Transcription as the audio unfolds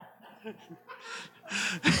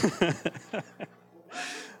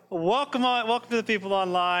Welcome to the people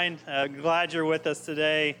online. Glad you're with us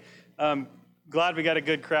today. Glad we got a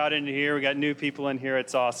good crowd in here. We got new people in here.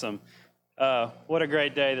 It's awesome. What a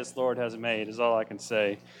great day this Lord has made is all I can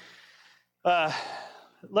say.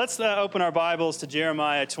 Let's open our Bibles to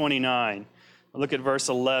Jeremiah 29. Look at verse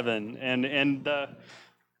 11. And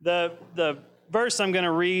the verse I'm going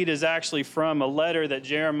to read is actually from a letter that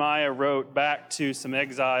Jeremiah wrote back to some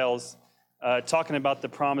exiles, talking about the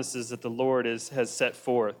promises that the Lord has set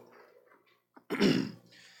forth.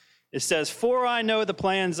 It says, "For I know the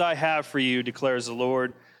plans I have for you, declares the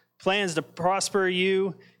Lord, plans to prosper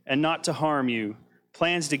you and not to harm you,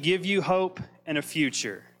 plans to give you hope and a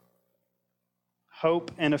future." Hope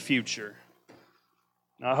and a future.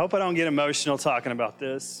 Now, I hope I don't get emotional talking about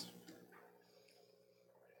this.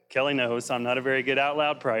 Kelly knows I'm not a very good out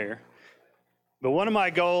loud prayer. But one of my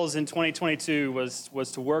goals in 2022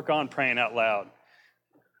 was to work on praying out loud.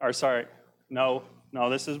 No,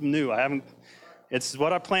 this is new. It's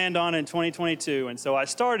what I planned on in 2022. And so I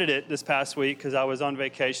started it this past week because I was on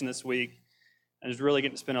vacation this week. I was really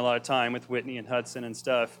getting to spend a lot of time with Whitney and Hudson and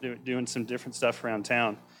stuff, doing some different stuff around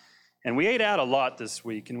town. And we ate out a lot this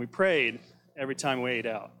week, and we prayed every time we ate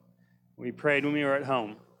out. We prayed when we were at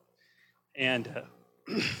home. And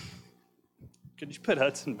could you put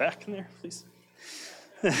Hudson back in there, please?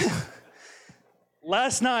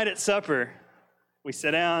 Last night at supper, we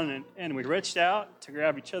sat down and we reached out to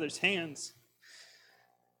grab each other's hands.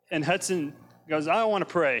 And Hudson goes, "I want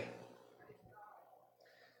to pray."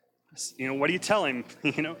 What do you tell him?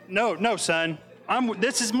 No, son. I'm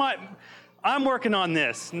working on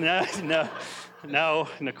this. No,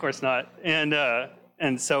 and of course not.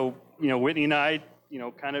 And so, Whitney and I,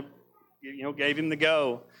 kind of, gave him the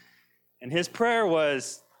go. And his prayer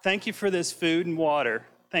was, "Thank you for this food and water.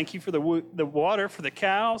 Thank you for the water for the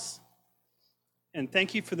cows. And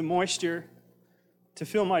thank you for the moisture to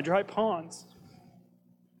fill my dry ponds."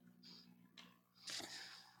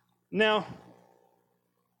 Now,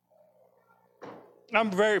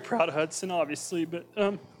 I'm very proud of Hudson, obviously, but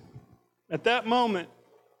at that moment,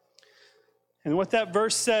 and what that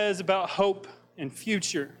verse says about hope and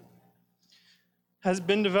future has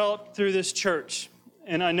been developed through this church.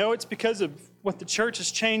 And I know it's because of what the church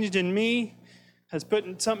has changed in me, has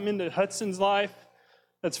put something into Hudson's life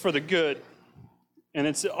that's for the good. And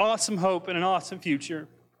it's an awesome hope and an awesome future.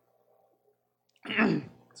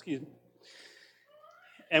 Excuse me.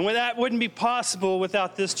 And that wouldn't be possible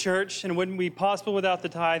without this church, and wouldn't be possible without the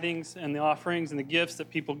tithings and the offerings and the gifts that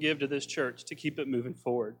people give to this church to keep it moving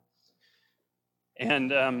forward.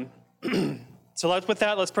 And so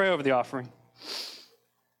let's pray over the offering.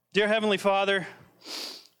 Dear Heavenly Father,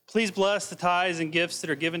 please bless the tithes and gifts that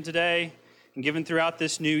are given today and given throughout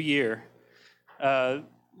this new year.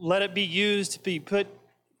 Let it be used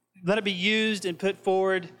and put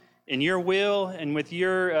forward in your will and with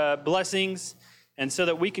your blessings, and so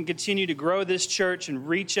that we can continue to grow this church and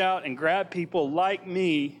reach out and grab people like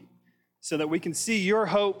me so that we can see your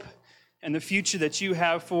hope and the future that you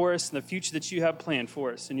have for us and the future that you have planned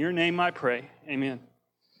for us. In your name I pray. Amen.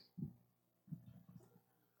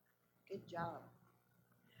 Good job.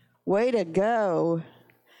 Way to go.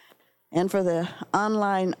 And for the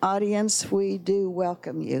online audience, we do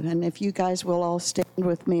welcome you. And if you guys will all stand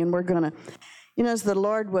with me, and we're going to, as the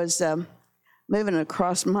Lord was moving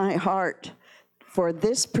across my heart for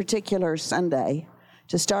this particular Sunday,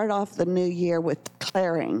 to start off the new year with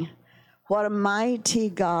declaring what a mighty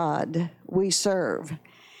God we serve,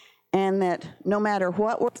 and that no matter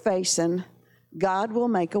what we're facing, God will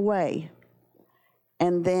make a way.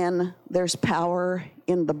 And then there's power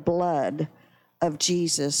in the blood of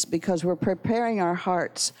Jesus, because we're preparing our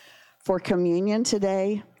hearts for communion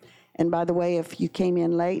today. And by the way, if you came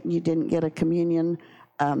in late and you didn't get a communion,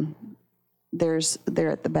 they're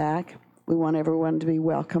at the back. We want everyone to be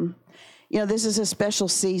welcome. This is a special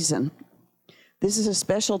season. This is a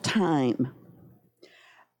special time.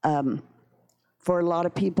 For a lot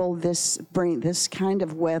of people, this kind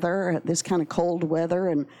of weather, this kind of cold weather,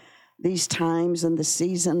 and these times and the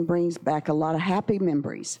season brings back a lot of happy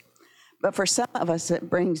memories. But for some of us, it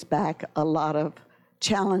brings back a lot of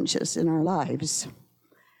challenges in our lives.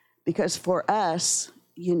 Because for us,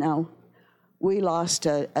 we lost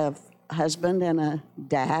a husband and a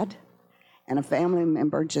dad and a family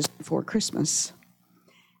member just before Christmas.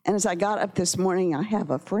 And as I got up this morning, I have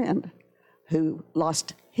a friend who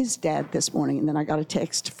lost his dad this morning. And then I got a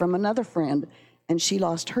text from another friend, and she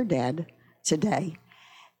lost her dad today.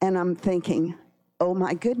 And I'm thinking, oh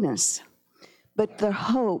my goodness. But the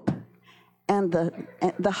hope, and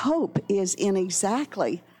the hope is in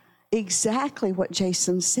exactly exactly what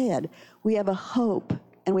Jason said. We have a hope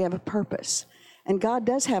and we have a purpose. And God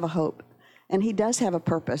does have a hope and he does have a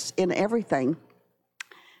purpose in everything.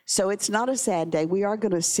 So it's not a sad day. We are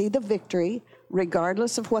going to see the victory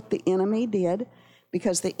regardless of what the enemy did,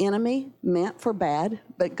 because the enemy meant for bad,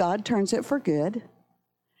 but God turns it for good.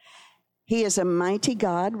 He is a mighty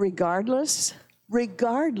God regardless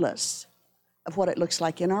of what it looks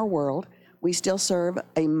like in our world. We still serve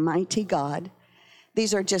a mighty God.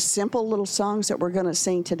 These are just simple little songs that we're going to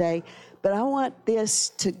sing today, but I want this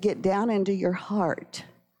to get down into your heart,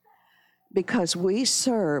 because we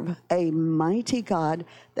serve a mighty God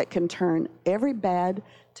that can turn every bad.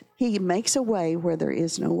 He makes a way where there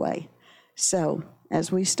is no way. So as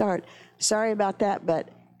we start, sorry about that, but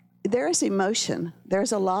there is emotion.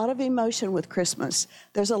 There's a lot of emotion with Christmas.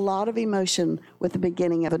 There's a lot of emotion with the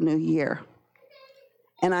beginning of a new year.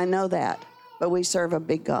 And I know that, but we serve a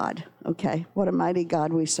big God, okay? What a mighty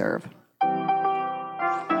God we serve.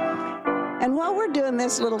 And while we're doing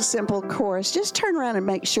this little simple chorus, just turn around and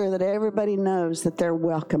make sure that everybody knows that they're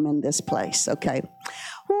welcome in this place, okay?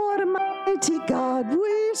 What a mighty God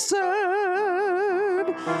we serve.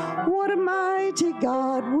 What a mighty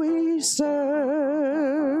God we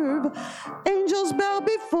serve. Angels bow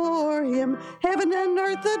before him. Heaven and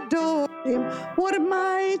earth adore him. What a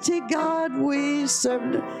mighty God we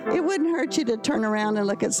serve. It wouldn't hurt you to turn around and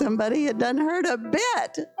look at somebody. It doesn't hurt a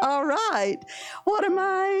bit. All right. What a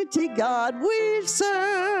mighty God we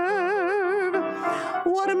serve.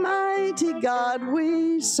 What a mighty God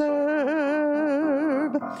we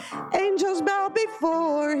serve. Angels bow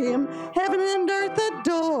before him. Heaven and earth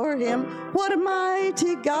adore him. What a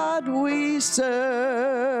mighty God we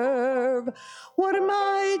serve. What a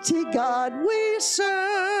mighty God we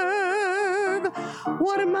serve.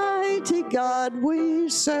 What a mighty God we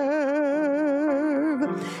serve.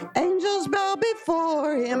 Angels bow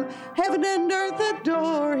before him. Heaven and earth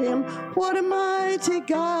adore him. What a mighty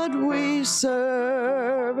God we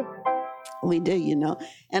serve. We do, you know,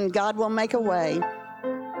 and God will make a way.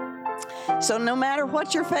 So no matter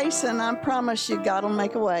what you're facing, I promise you, God will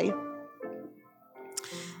make a way.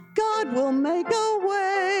 God will make a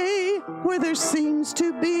way where there seems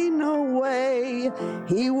to be no way.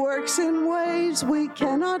 He works in ways we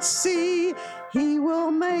cannot see. He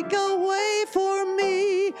will make a way for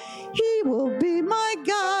me. He will be my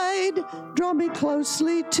guide. Draw me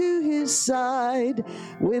closely to his side.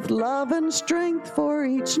 With love and strength for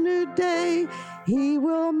each new day, he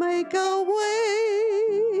will make a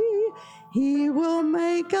way. He will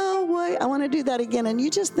make a way. I want to do that again. And you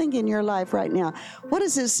just think in your life right now, what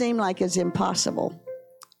does this seem like is impossible?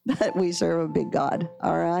 But we serve a big God,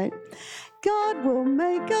 all right? God will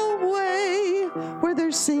make a way where there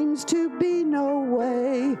seems to be no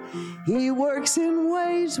way. He works in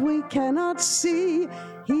ways we cannot see.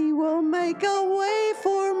 He will make a way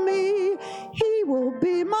for me. He will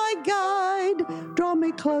be my guide. Draw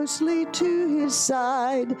me closely to his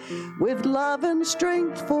side. With love and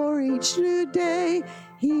strength for each new day,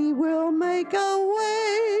 he will make a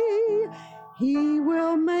way. He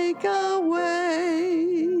will make a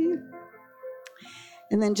way.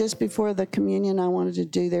 And then just before the communion I wanted to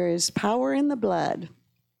do, there is power in the blood.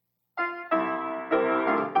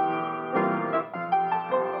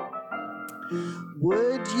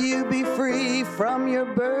 Would you be free from your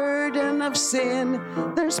burden of sin?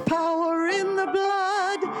 There's power in the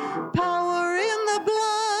blood, power in the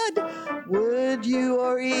blood. Would you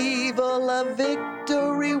or evil a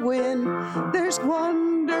victory win? There's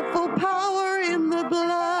wonderful power in the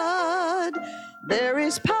blood. There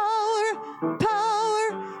is power,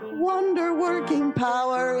 power, wonder-working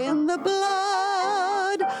power in the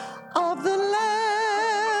blood of the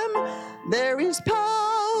Lamb. There is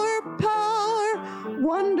power, power,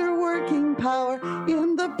 wonder-working power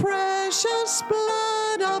in the precious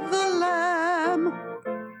blood of the Lamb.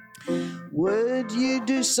 Would you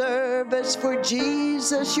do service for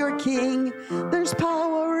Jesus, your King? There's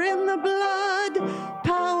power in the blood,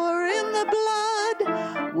 power in the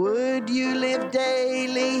blood. Would you live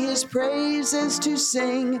daily his praises to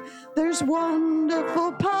sing? There's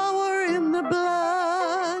wonderful power in the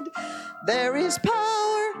blood. There is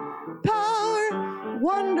power, power,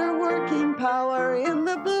 wonder-working power in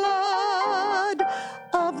the blood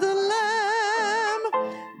of the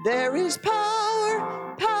Lamb. There is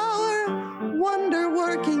power, power,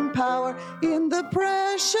 wonder-working power in the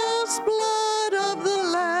precious blood of the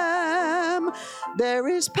Lamb. There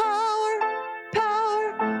is power,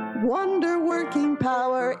 power, wonder-working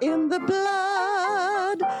power in the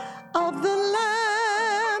blood of the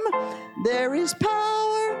Lamb. There is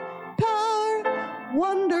power, power,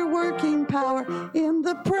 wonder-working power in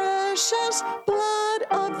the precious precious blood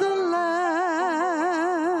of the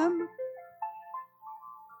Lamb.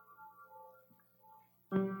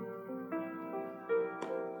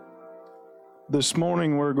 This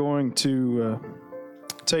morning we're going to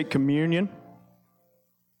take communion.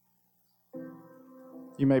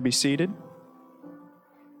 You may be seated.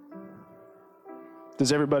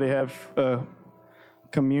 Does everybody have a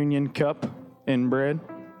communion cup and bread?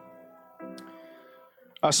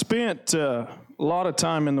 I spent a lot of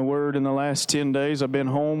time in the Word in the last 10 days. I've been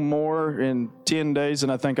home more in 10 days than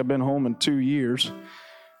I think I've been home in 2 years.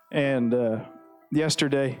 And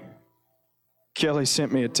yesterday, Kelly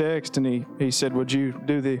sent me a text and he said, would you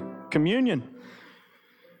do the communion?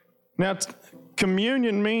 Now,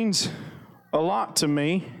 communion means a lot to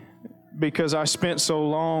me because I spent so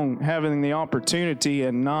long having the opportunity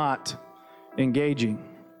and not engaging,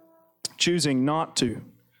 choosing not to.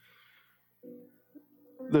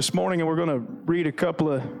 This morning, we're going to read a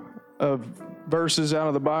couple of verses out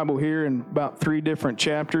of the Bible here in about 3 different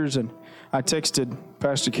chapters. And I texted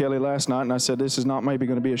Pastor Kelly last night and I said, this is not maybe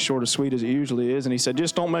going to be as short or sweet as it usually is. And he said,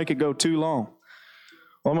 just don't make it go too long.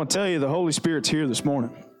 Well, I'm going to tell you, the Holy Spirit's here this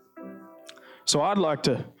morning. So I'd like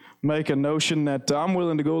to make a notion that I'm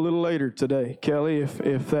willing to go a little later today, Kelly,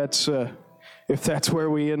 if that's where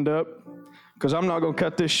we end up, because I'm not going to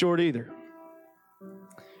cut this short either.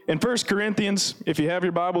 In 1 Corinthians, if you have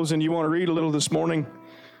your Bibles and you want to read a little this morning,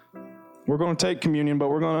 we're going to take communion, but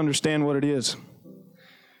we're going to understand what it is.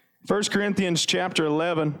 1 Corinthians chapter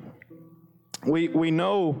 11, we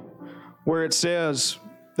know where it says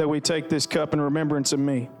that we take this cup in remembrance of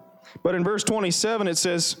me. But in verse 27, it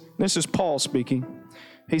says, this is Paul speaking.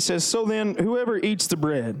 He says, so then whoever eats the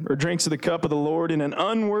bread or drinks of the cup of the Lord in an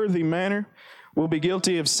unworthy manner will be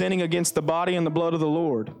guilty of sinning against the body and the blood of the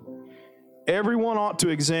Lord. Everyone ought to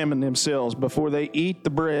examine themselves before they eat the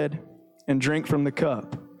bread and drink from the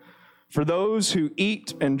cup. For those who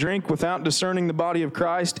eat and drink without discerning the body of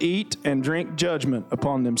Christ eat and drink judgment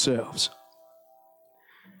upon themselves.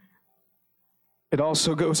 It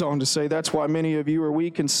also goes on to say that's why many of you are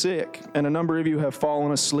weak and sick, and a number of you have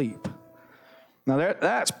fallen asleep. Now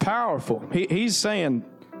that's powerful. He's saying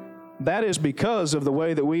that is because of the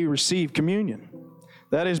way that we receive communion.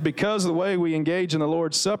 That is because of the way we engage in the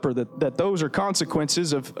Lord's Supper, that those are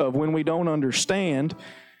consequences of when we don't understand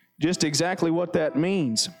just exactly what that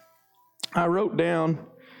means. I wrote down,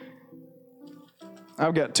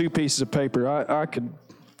 I've got 2 pieces of paper. I could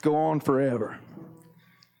go on forever.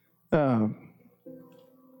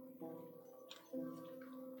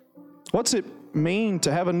 What's it mean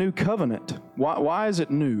to have a new covenant? Why is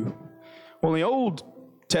it new? Well, in the Old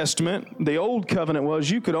Testament, the old covenant was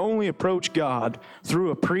you could only approach God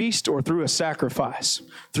through a priest or through a sacrifice,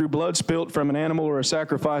 through blood spilt from an animal or a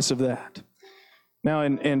sacrifice of that. Now,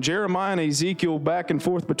 in Jeremiah and Ezekiel, back and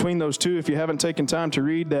forth between those 2, if you haven't taken time to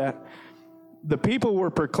read that, the people were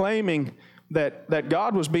proclaiming that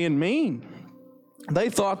God was being mean. They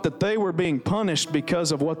thought that they were being punished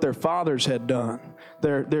because of what their fathers had done,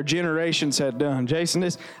 their generations had done. Jason,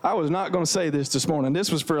 I was not going to say this morning.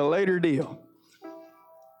 This was for a later deal.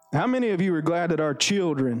 How many of you are glad that our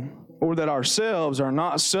children or that ourselves are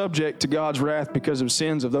not subject to God's wrath because of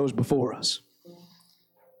sins of those before us?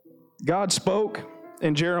 God spoke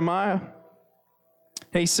in Jeremiah.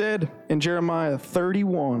 He said in Jeremiah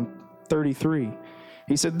 31:33,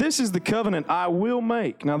 he said, this is the covenant I will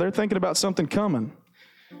make. Now they're thinking about something coming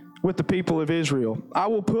with the people of Israel. I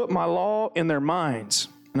will put my law in their minds,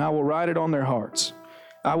 and I will write it on their hearts.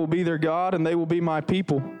 I will be their God, and they will be my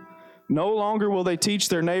people. No longer will they teach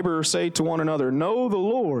their neighbor or say to one another, know the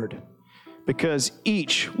Lord, because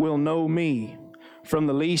each will know me, from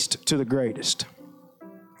the least to the greatest.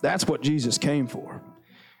 That's what Jesus came for.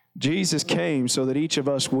 Jesus came so that each of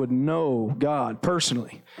us would know God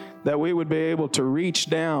personally, that we would be able to reach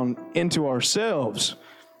down into ourselves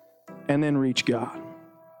and then reach God.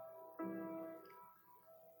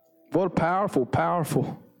 What a powerful,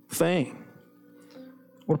 powerful thing.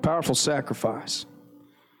 What a powerful sacrifice.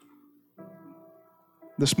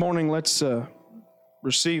 This morning, let's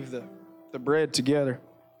receive the bread together.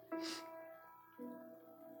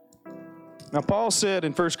 Now, Paul said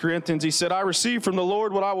in 1 Corinthians, he said, I received from the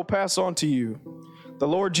Lord what I will pass on to you. The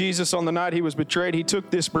Lord Jesus, on the night he was betrayed, he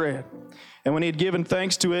took this bread. And when he had given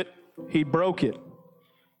thanks to it, he broke it.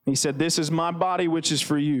 He said, this is my body, which is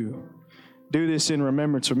for you. Do this in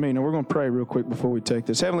remembrance of me. Now, we're going to pray real quick before we take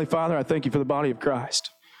this. Heavenly Father, I thank you for the body of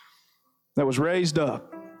Christ that was raised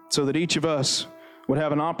up so that each of us would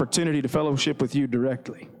have an opportunity to fellowship with you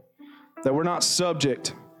directly. That we're not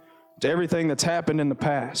subject to everything that's happened in the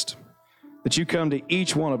past. That you come to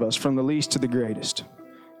each one of us from the least to the greatest.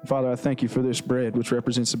 Father, I thank you for this bread, which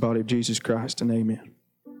represents the body of Jesus Christ, and amen.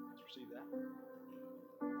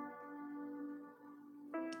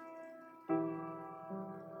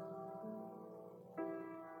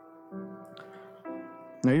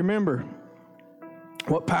 Now you remember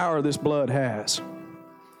what power this blood has.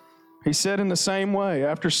 He said in the same way,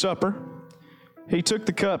 after supper, he took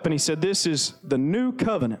the cup and he said, "This is the new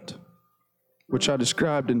covenant," which I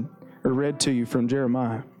described or read to you from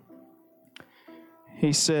Jeremiah.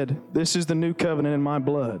 He said, "This is the new covenant in my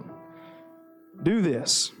blood. Do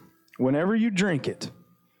this whenever you drink it,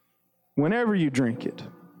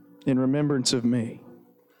 in remembrance of me."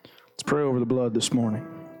 Let's pray over the blood this morning.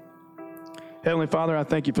 Heavenly Father, I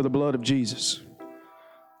thank you for the blood of Jesus.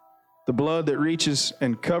 The blood that reaches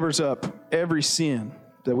and covers up every sin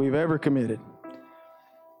that we've ever committed.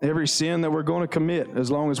 Every sin that we're going to commit as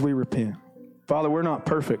long as we repent. Father, we're not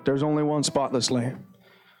perfect. There's only one spotless lamb.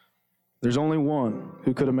 There's only one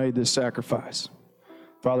who could have made this sacrifice.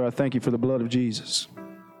 Father, I thank you for the blood of Jesus.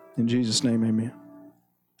 In Jesus' name, amen.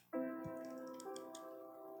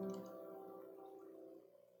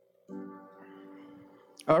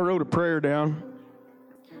 I wrote a prayer down,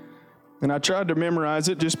 and I tried to memorize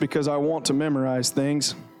it just because I want to memorize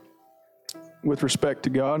things with respect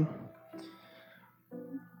to God.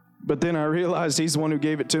 But then I realized He's the one who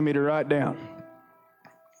gave it to me to write down.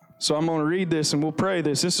 So I'm going to read this and we'll pray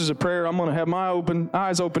this. This is a prayer I'm going to have my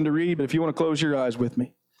eyes open to read, but if you want to close your eyes with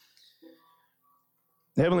me.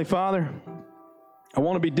 Heavenly Father, I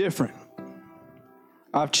want to be different.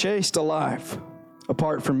 I've chased a life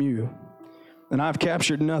apart from you, and I've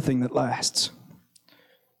captured nothing that lasts.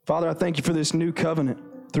 Father, I thank you for this new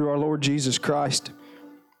covenant through our Lord Jesus Christ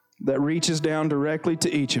that reaches down directly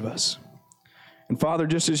to each of us. And Father,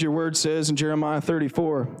 just as your word says in Jeremiah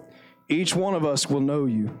 34, each one of us will know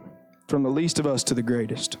you, from the least of us to the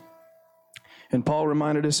greatest. And Paul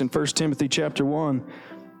reminded us in 1 Timothy chapter 1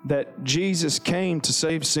 that Jesus came to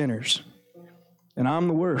save sinners, and I'm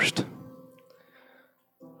the worst.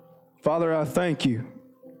 Father, I thank you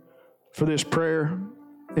for this prayer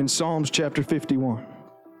in Psalms chapter 51.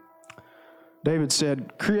 David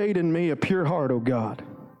said, "Create in me a pure heart, O God,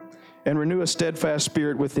 and renew a steadfast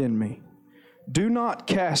spirit within me. Do not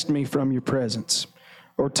cast me from your presence,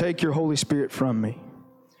 or take your Holy Spirit from me.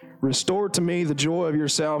 Restore to me the joy of your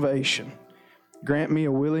salvation. Grant me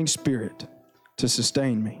a willing spirit to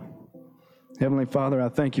sustain me." Heavenly Father, I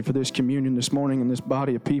thank you for this communion this morning and this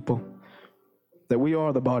body of people, that we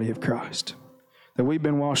are the body of Christ, that we've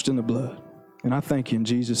been washed in the blood. And I thank you in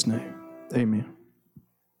Jesus' name. Amen.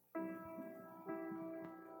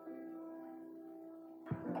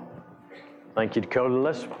 Thank you, Dakota.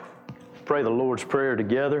 Let's pray the Lord's Prayer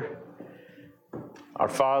together. Our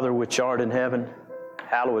Father, which art in heaven,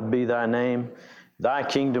 hallowed be thy name. Thy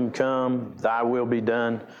kingdom come, thy will be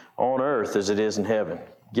done on earth as it is in heaven.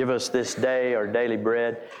 Give us this day our daily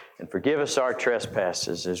bread, and forgive us our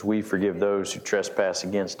trespasses as we forgive those who trespass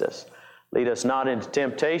against us. Lead us not into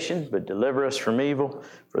temptation, but deliver us from evil.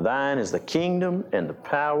 For thine is the kingdom and the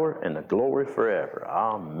power and the glory forever.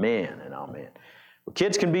 Amen and amen. Well,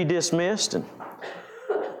 kids can be dismissed, and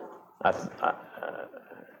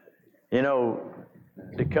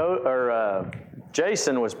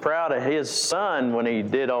Jason was proud of his son when he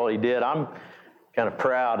did all he did. I'm kind of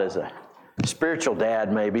proud as a spiritual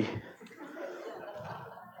dad, maybe,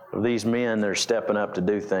 of these men that are stepping up to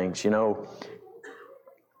do things.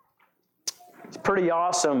 It's pretty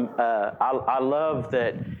awesome. I love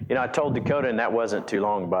that, I told Dakota, and that wasn't too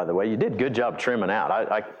long, by the way. You did a good job trimming out.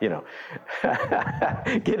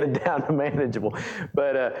 Getting it down to manageable.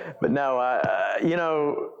 But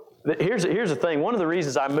no, here's the thing. One of the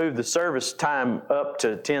reasons I moved the service time up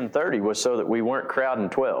to 10:30 was so that we weren't crowding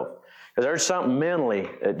 12. Because there's something mentally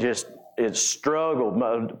that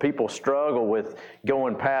people struggle with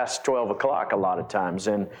going past 12 o'clock a lot of times,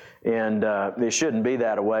 and it shouldn't be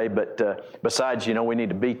that way. But besides, we need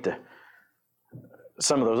to beat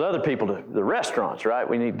some of those other people to the restaurants, right?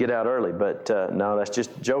 We need to get out early. But no, that's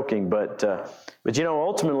just joking. But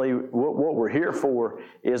ultimately, what we're here for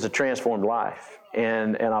is a transformed life,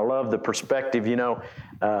 and I love the perspective.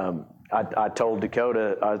 I told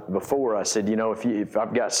Dakota before, I said, if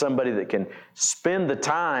I've got somebody that can spend the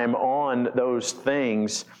time on those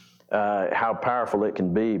things, how powerful it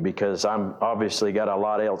can be, because I'm obviously got a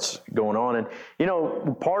lot else going on. And,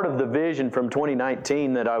 part of the vision from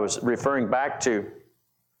 2019 that I was referring back to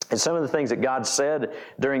And some of the things that God said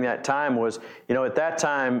during that time was, at that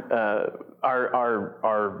time,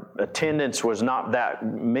 our attendance was not that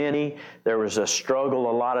many. There was a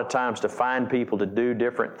struggle a lot of times to find people to do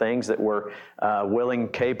different things that were willing,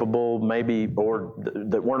 capable, maybe, or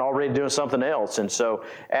that weren't already doing something else. And so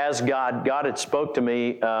as God had spoke to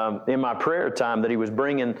me in my prayer time that He was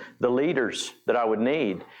bringing the leaders that I would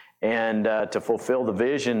need. And to fulfill the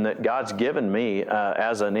vision that God's given me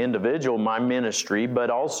as an individual, my ministry,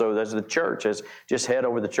 but also as the church, as just head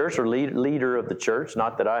over the church or leader of the church.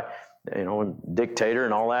 Not that I, dictator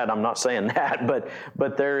and all that. I'm not saying that,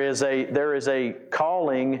 but there is a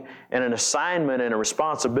calling and an assignment and a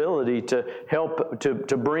responsibility to help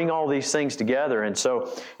to bring all these things together. And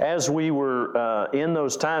so, as we were in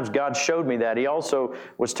those times, God showed me that. He also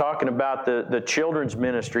was talking about the children's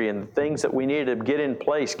ministry and the things that we needed to get in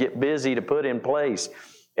place, get busy to put in place.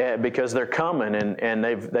 Because they're coming and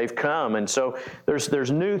they've come, and so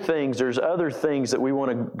there's new things, there's other things that we want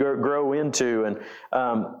to grow into, and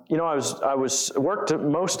I was worked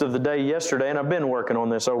most of the day yesterday, and I've been working on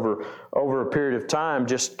this over a period of time,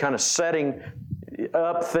 just kind of setting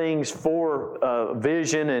up things for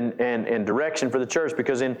vision and direction for the church,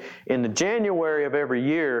 because in the January of every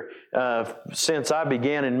year, since I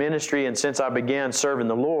began in ministry and since I began serving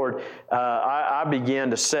the Lord, I began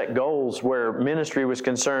to set goals where ministry was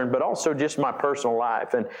concerned, but also just my personal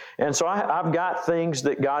life. And so I've got things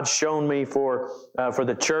that God's shown me for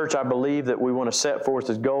the church. I believe that we want to set forth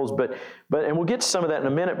as goals, but and we'll get to some of that in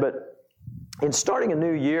a minute, but in starting a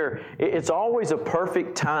new year, it's always a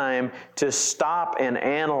perfect time to stop and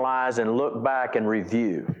analyze and look back and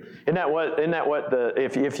review. Isn't that what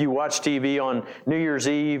if you watch TV on New Year's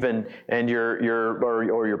Eve and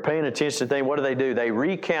you're paying attention to things, what do? They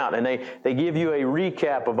recount and they give you a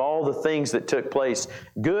recap of all the things that took place,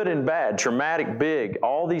 good and bad, traumatic, big,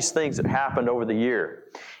 all these things that happened over the year.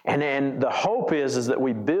 And then the hope is that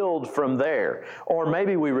we build from there. Or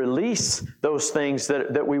maybe we release those things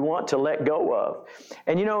that we want to let go of.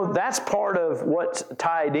 And that's part of what's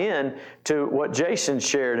tied in to what Jason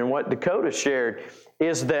shared and what Dakota shared,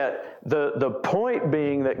 is that the point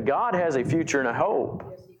being that God has a future and a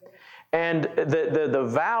hope. And the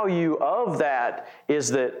value of that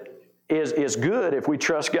is good if we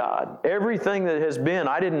trust God. Everything that has been,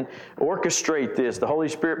 I didn't orchestrate this. The Holy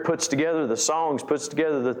Spirit puts together the songs, puts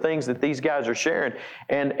together the things that these guys are sharing.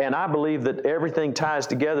 And I believe that everything ties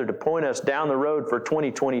together to point us down the road for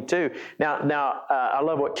 2022. Now, I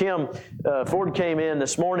love what Kim Ford came in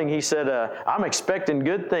this morning. He said, I'm expecting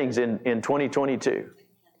good things in 2022.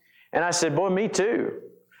 And I said, boy, me too.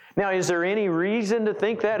 Now, is there any reason to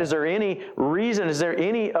think that? Is there any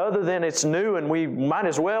other than it's new and we might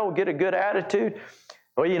as well get a good attitude?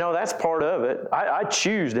 Well, that's part of it. I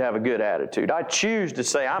choose to have a good attitude. I choose to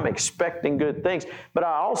say I'm expecting good things. But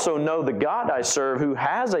I also know the God I serve who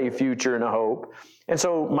has a future and a hope. And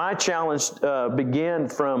so my challenge began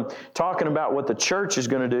from talking about what the church is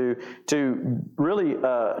going to do to really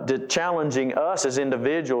to challenging us as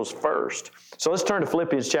individuals first. So let's turn to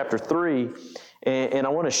Philippians chapter 3. And I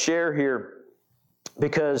want to share here,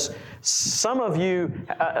 because some of you,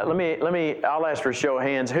 I'll ask for a show of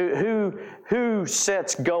hands. Who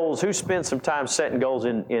sets goals? Who spends some time setting goals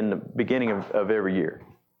in the beginning of every year?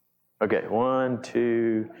 Okay, 1,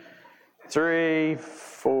 2, 3,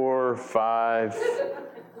 4, 5,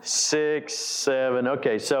 6, 7.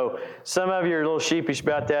 Okay, so some of you are a little sheepish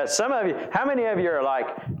about that. Some of you, how many of you are like,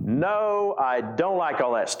 no, I don't like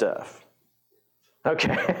all that stuff?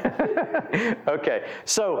 Okay. Okay.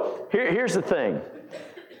 So here's the thing.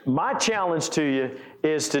 My challenge to you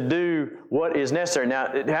is to do what is necessary.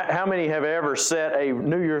 Now, how many have ever set a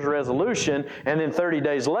New Year's resolution and then 30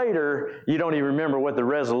 days later, you don't even remember what the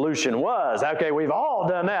resolution was? Okay, we've all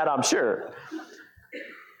done that, I'm sure.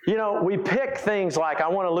 We pick things like I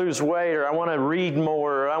want to lose weight, or I want to read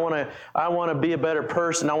more, or I want to be a better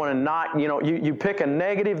person. I want to not, you pick a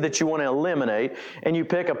negative that you want to eliminate, and you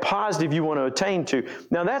pick a positive you want to attain to.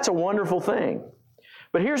 Now, that's a wonderful thing.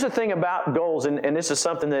 But here's the thing about goals, and this is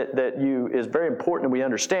something that is very important that we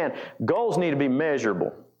understand. Goals need to be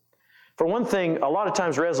measurable. For one thing, a lot of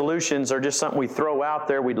times resolutions are just something we throw out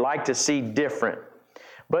there we'd like to see different.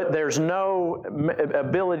 But there's no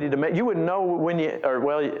ability to make, you wouldn't know when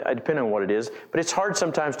depending on what it is, but it's hard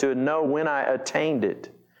sometimes to know when I attained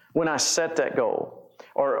it, when I set that goal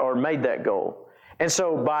or made that goal. And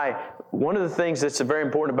so one of the things that's very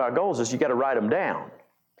important about goals is you got to write them down.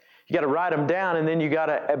 You got to write them down, and then you got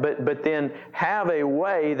to, but then have a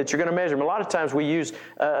way that you're going to measure them. A lot of times we use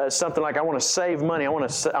something like, I want to save money. I want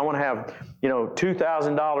to have,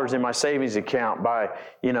 $2,000 in my savings account by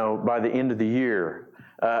the end of the year.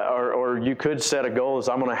 Or you could set a goal as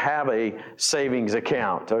I'm going to have a savings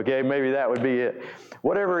account. Okay, maybe that would be it.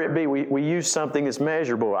 Whatever it be, we use something that's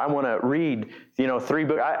measurable. I want to read, 3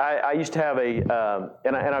 books. I used to have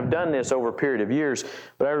and I've done this over a period of years,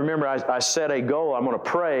 but I remember I set a goal. I'm going to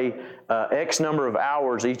pray X number of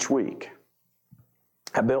hours each week.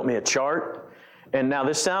 I built me a chart. And now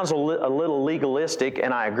this sounds a little legalistic,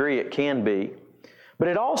 and I agree it can be, but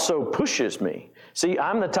it also pushes me. See,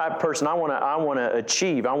 I'm the type of person I want to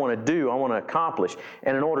achieve, I want to do, I want to accomplish.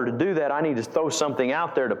 And in order to do that, I need to throw something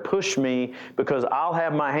out there to push me, because I'll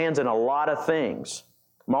have my hands in a lot of things.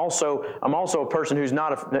 I'm also a person who's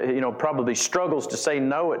not, probably struggles to say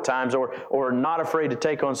no at times, or not afraid to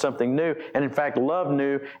take on something new, and in fact love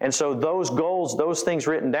new. And so those goals, those things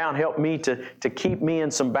written down, help me to keep me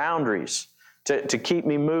in some boundaries, to keep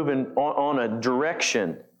me moving on a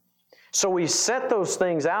direction. So we set those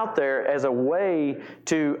things out there as a way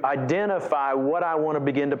to identify what I want to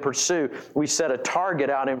begin to pursue. We set a target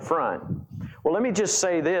out in front. Well, let me just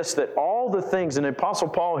say this, that all the things, and the Apostle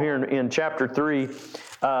Paul here in chapter 3,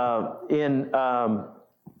 I'm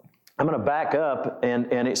going to back up,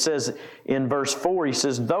 and it says in verse 4, he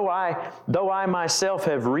says, Though I myself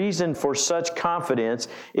have reason for such confidence,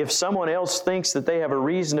 if someone else thinks that they have a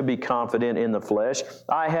reason to be confident in the flesh,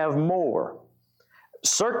 I have more.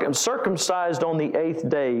 Circumcised on the 8th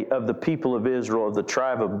day of the people of Israel, of the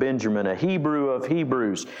tribe of Benjamin, a Hebrew of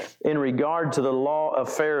Hebrews, in regard to the law of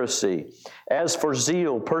Pharisee, as for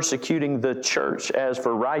zeal, persecuting the church, as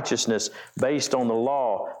for righteousness, based on the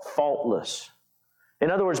law, faultless. In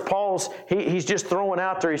other words, he's just throwing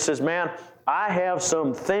out there, he says, man, I have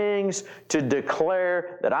some things to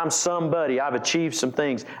declare that I'm somebody. I've achieved some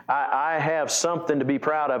things. I have something to be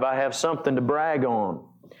proud of. I have something to brag on.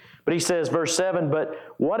 But he says, verse 7, but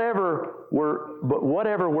whatever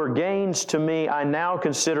were gains to me, I now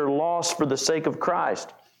consider loss for the sake of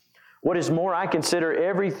Christ. What is more, I consider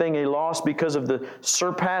everything a loss because of the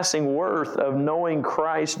surpassing worth of knowing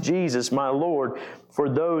Christ Jesus, my Lord, for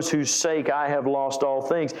those whose sake I have lost all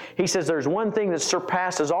things. He says there's one thing that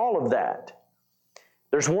surpasses all of that.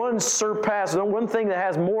 There's one thing that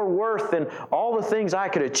has more worth than all the things I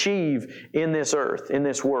could achieve in this earth, in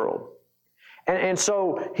this world. And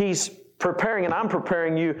so he's preparing, and I'm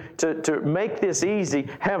preparing you to make this easy.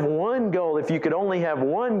 Have one goal. If you could only have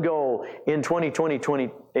one goal in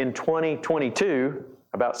 2022,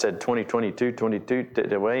 I about said 2022, 22, well,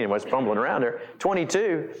 anyway, I was fumbling around there.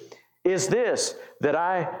 22 is this, that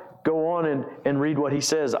I go on and read what he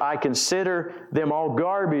says. I consider them all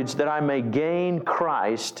garbage that I may gain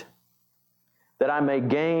Christ,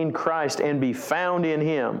 and be found in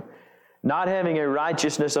him, not having a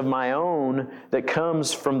righteousness of my own that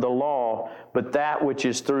comes from the law, but that which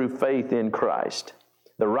is through faith in Christ.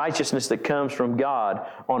 The righteousness that comes from God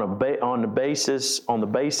on the basis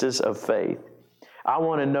of faith. I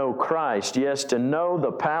want to know Christ, yes, to know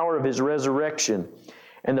the power of his resurrection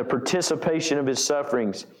and the participation of his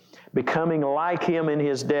sufferings, becoming like him in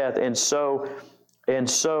his death, and so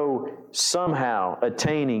somehow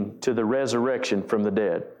attaining to the resurrection from the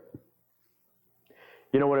dead.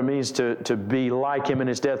 You know what it means to be like him in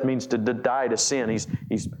his death? Means to die to sin. He's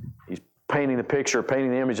painting the picture,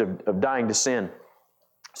 painting the image of dying to sin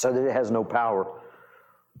so that it has no power.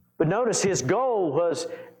 But notice his goal was,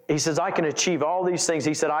 he says, I can achieve all these things.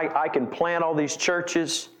 He said, I can plant all these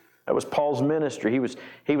churches. That was Paul's ministry.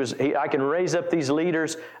 I can raise up these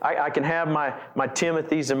leaders. I can have my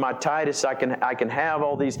Timothys and my Titus. I can have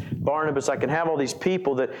all these Barnabas. I can have all these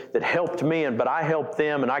people that helped me, but I helped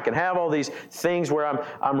them. And I can have all these things where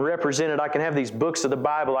I'm represented. I can have these books of the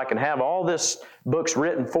Bible. I can have all this books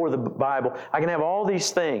written for the Bible. I can have all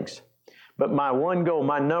these things. But my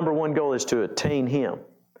number one goal is to attain him.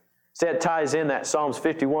 See, that ties in that Psalms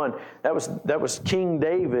 51. That was King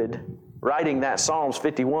David writing that Psalms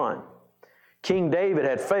 51. King David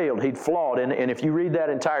had failed. He'd flawed. And if you read that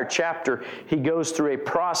entire chapter, he goes through a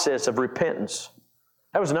process of repentance.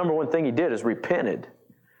 That was the number one thing he did, is repented.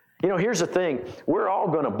 You know, here's the thing. We're all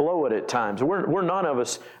going to blow it at times. We're none of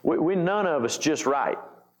us just right.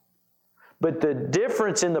 But the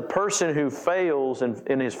difference in the person who fails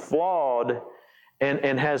and is flawed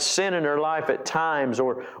and has sin in their life at times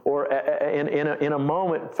or in a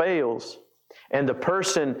moment fails, and the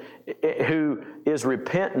person who is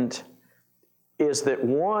repentant, is that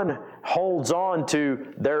one holds on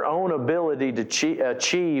to their own ability to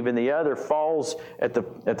achieve, and the other falls at the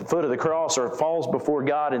foot of the cross, or falls before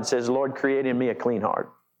God and says, Lord, create in me a clean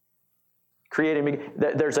heart. Create in me.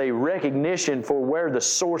 There's a recognition for where the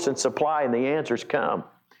source and supply and the answers come.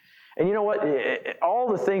 And you know what? All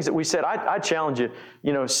the things that we said, I challenge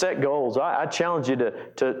you, set goals. I challenge you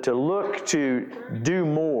to look to do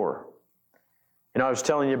more. I was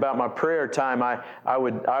telling you about my prayer time. I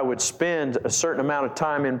would spend a certain amount of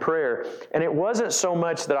time in prayer. And it wasn't so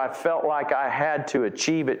much that I felt like I had to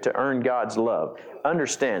achieve it to earn God's love.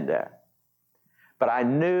 Understand that. But I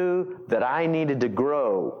knew that I needed to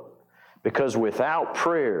grow, because without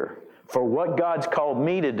prayer for what God's called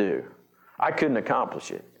me to do, I couldn't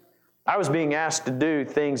accomplish it. I was being asked to do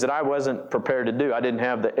things that I wasn't prepared to do. I didn't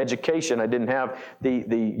have the education. I didn't have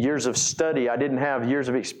the years of study. I didn't have years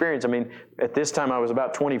of experience. I mean, at this time I was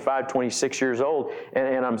about 25, 26 years old,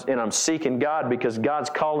 and I'm seeking God, because God's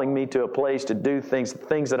calling me to a place to do things. The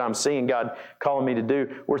things that I'm seeing God calling me to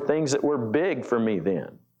do were things that were big for me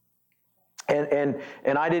then.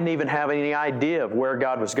 And I didn't even have any idea of where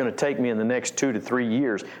God was going to take me in the next 2 to 3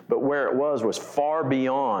 years. But where it was far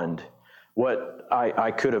beyond what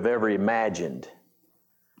I could have ever imagined.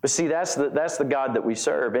 But see, that's the God that we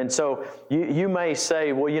serve. And so you may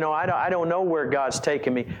say, well, I don't know where God's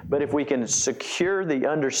taking me. But if we can secure the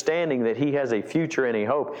understanding that He has a future and a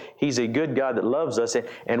hope, He's a good God that loves us.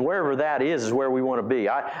 And wherever that is where we want to be.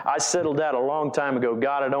 I settled that a long time ago.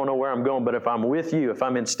 God, I don't know where I'm going, but if I'm with You, if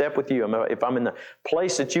I'm in step with You, if I'm in the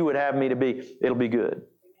place that You would have me to be, it'll be good.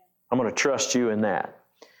 I'm going to trust You in that.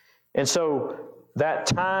 And so that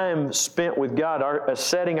time spent with God,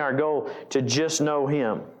 setting our goal to just know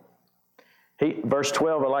Him. Verse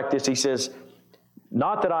 12, I like this. He says,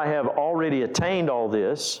 not that I have already attained all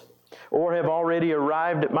this, or have already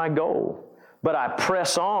arrived at my goal, but I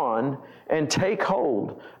press on and take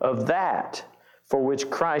hold of that for which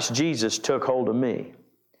Christ Jesus took hold of me.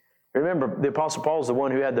 Remember, the Apostle Paul is the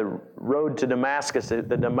one who had the road to Damascus, the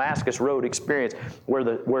Damascus Road experience,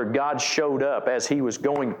 where God showed up as he was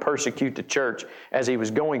going to persecute the church, as he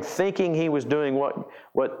was going, thinking he was doing what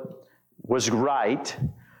was right.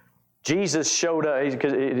 Jesus showed up,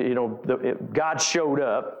 because God showed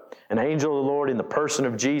up, an angel of the Lord in the person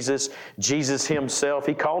of Jesus, Jesus Himself.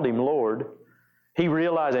 He called Him Lord. He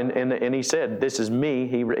realized, and He said, "This is me."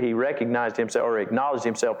 He recognized Himself, or acknowledged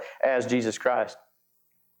Himself as Jesus Christ.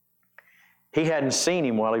 He hadn't seen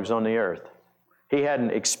Him while He was on the earth. He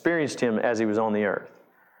hadn't experienced Him as He was on the earth.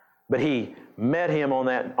 But He met Him on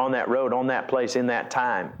that road, on that place, in that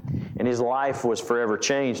time. And His life was forever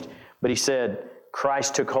changed. But He said,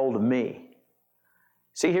 Christ took hold of me.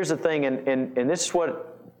 See, here's the thing, and this is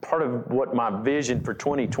what part of what my vision for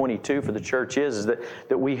 2022 for the church is that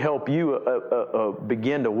we help you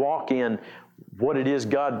begin to walk in what it is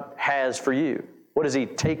God has for you. What has He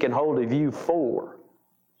taken hold of you for?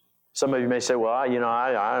 Some of you may say, well, I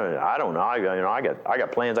don't know. I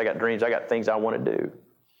got plans, I got dreams, I got things I want to do.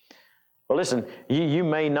 Well, listen, you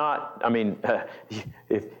may not,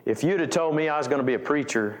 if you'd have told me I was going to be a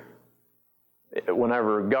preacher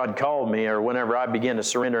whenever God called me, or whenever I began to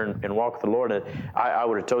surrender and walk with the Lord, I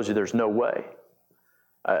would have told you there's no way.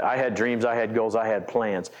 I had dreams, I had goals, I had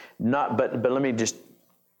plans. But let me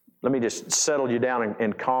just settle you down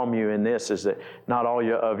and calm you in this, is that not all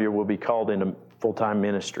of you will be called into full-time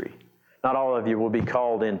ministry. Not all of you will be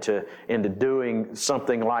called into doing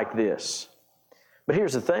something like this. But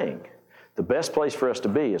here's the thing. The best place for us to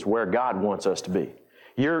be is where God wants us to be.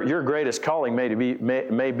 Your greatest calling may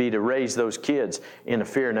be to raise those kids in the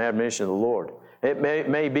fear and admonition of the Lord. It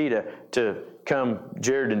may be to come,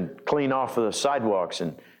 Jared, and clean off the sidewalks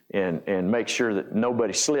and make sure that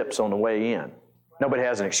nobody slips on the way in. Nobody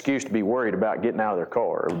has an excuse to be worried about getting out of their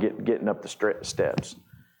car or getting up the steps.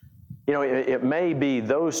 It may be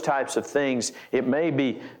those types of things. It may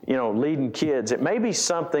be, leading kids. It may be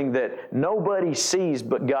something that nobody sees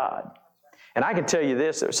but God. And I can tell you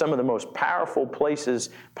this, that some of the most powerful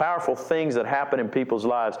things that happen in people's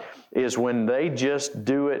lives is when they just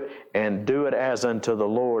do it and do it as unto the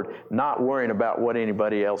Lord, not worrying about what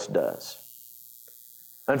anybody else does.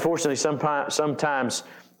 Unfortunately, sometimes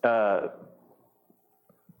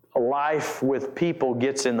life with people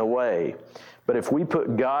gets in the way. But if we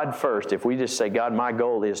put God first, if we just say, God, my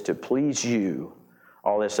goal is to please You,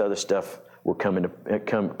 all this other stuff will come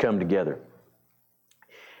together.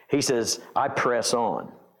 He says, I press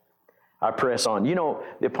on. I press on.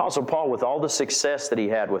 The Apostle Paul, with all the success that he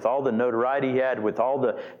had, with all the notoriety he had, with all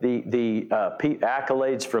the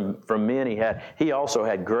accolades from men he had, he also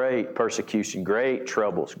had great persecution, great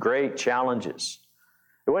troubles, great challenges.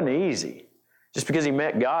 It wasn't easy. Just because he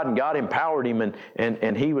met God and God empowered him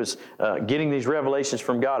and he was getting these revelations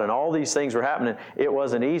from God and all these things were happening, it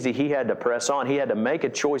wasn't easy. He had to press on. He had to make a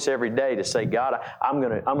choice every day to say, God, I'm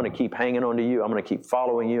going to keep hanging on to You. I'm going to keep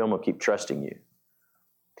following You. I'm going to keep trusting You.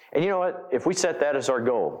 And you know what? If we set that as our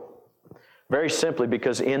goal, Very simply,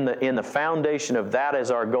 because in the foundation of that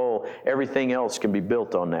as our goal, everything else can be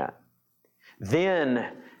built on that.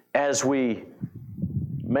 Then, as we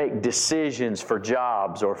make decisions for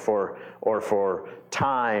jobs or for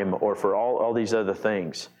time or for all these other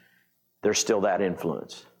things, there's still that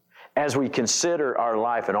influence. As we consider our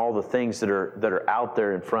life and all the things that are out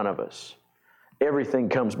there in front of us, everything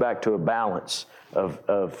comes back to a balance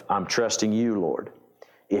of I'm trusting you, Lord.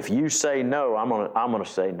 If you say no, I'm gonna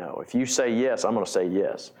say no. If you say yes, I'm gonna say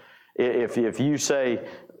yes. If you say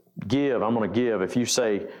give, I'm gonna give. If you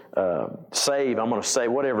say save, I'm gonna say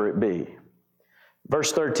whatever it be.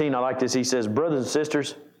 Verse 13, I like this. He says, brothers and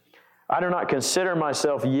sisters, I do not consider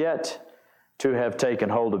myself yet to have taken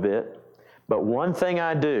hold of it, but one thing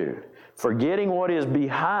I do, forgetting what is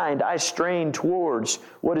behind, I strain towards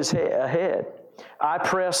what is ahead. I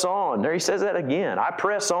press on. There he says that again. I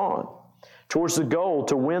press on towards the goal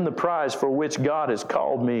to win the prize for which God has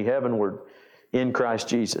called me heavenward in Christ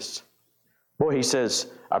Jesus. Boy, he says,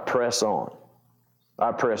 I press on.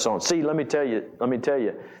 I press on. See, let me tell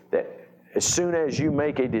you that as soon as you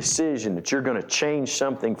make a decision that you're going to change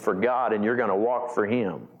something for God and you're going to walk for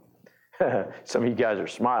Him, some of you guys are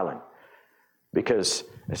smiling, because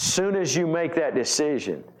as soon as you make that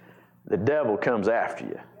decision, the devil comes after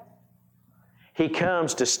you. He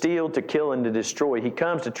comes to steal, to kill, and to destroy. He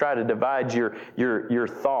comes to try to divide your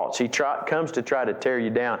thoughts. He comes to try to tear you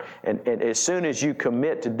down. And as soon as you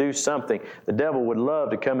commit to do something, the devil would love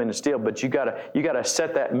to come in and steal. But you gotta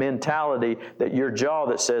set that mentality, that your jaw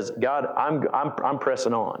that says, God, I'm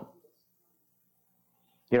pressing on.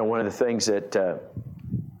 You know, one of the things that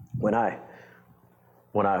when I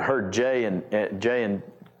heard Jay and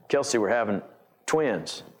Kelsey were having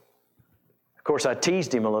twins, of course I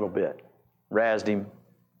teased him a little bit. Razzed him.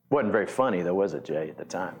 Wasn't very funny though, was it, Jay, at the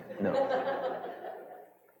time? No.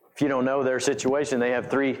 If you don't know their situation, they have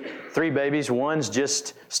three babies. One's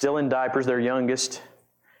just still in diapers, their youngest.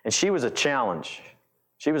 And she was a challenge.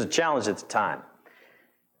 She was a challenge at the time.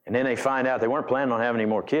 And then they find out they weren't planning on having any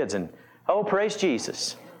more kids. And, oh, praise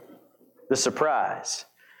Jesus. The surprise.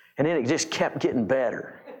 And then it just kept getting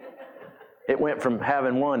better. It went from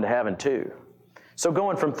having one to having two. So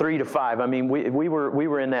going from 3 to 5, I mean, we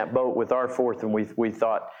were in that boat with our fourth, and we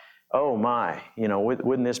thought, oh my, you know,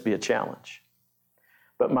 wouldn't this be a challenge?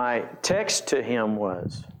 But my text to him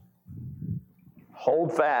was,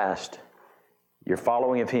 hold fast. You're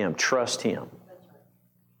following of Him. Trust Him.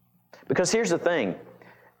 Because here's the thing.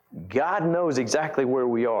 God knows exactly where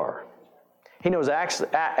we are. He knows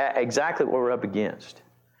exactly what we're up against.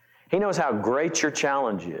 He knows how great your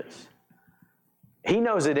challenge is. He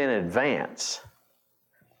knows it in advance.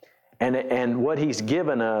 And what He's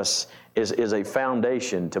given us is a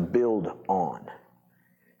foundation to build on.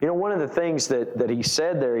 You know, one of the things that He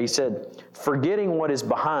said there, He said, forgetting what is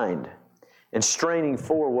behind and straining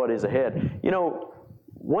for what is ahead. You know,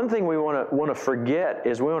 one thing we want to forget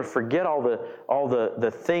is we want to forget all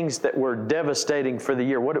the things that were devastating for the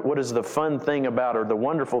year. What is the fun thing about, or the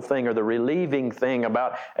wonderful thing, or the relieving thing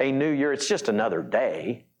about a new year? It's just another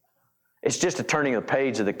day. It's just a turning of the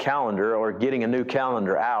page of the calendar or getting a new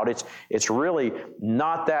calendar out. It's really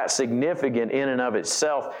not that significant in and of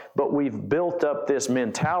itself, but we've built up this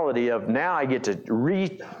mentality of now I get to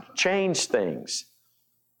change things.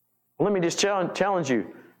 Let me just challenge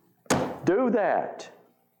you. Do that.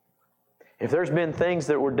 If there's been things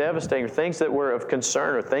that were devastating, or things that were of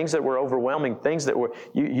concern, or things that were overwhelming, things that were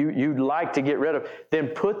you'd like to get rid of,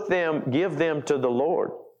 then give them to the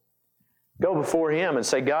Lord. Go before Him and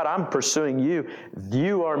say, God, I'm pursuing You.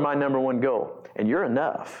 You are my number one goal, and You're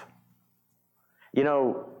enough. You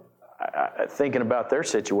know, thinking about their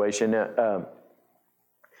situation,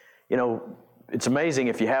 you know, it's amazing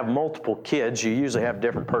if you have multiple kids, you usually have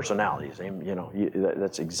different personalities. And, you know,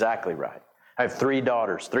 that's exactly right. I have 3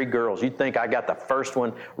 daughters, 3 girls. You'd think I got the first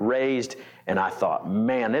one raised, and I thought,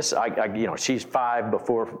 man, you know, she's 5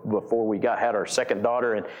 before we had our second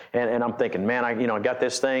daughter, and I'm thinking, man, I got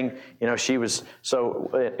this thing, you know, she was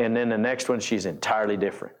so, and then the next one, she's entirely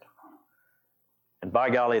different. And by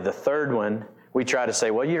golly, the third one, we try to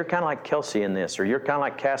say, well, you're kind of like Kelsey in this, or you're kind of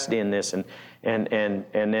like Cassidy in this, and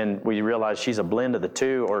then we realize she's a blend of the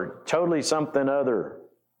two, or totally something other.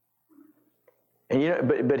 And you know,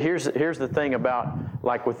 but here's the thing about,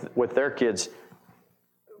 like with their kids,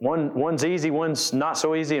 one's easy, one's not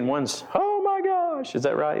so easy, and one's, oh my gosh, is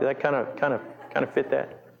that right? That kind of fit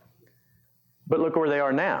that. But look where they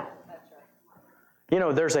are now. You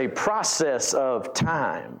know, there's a process of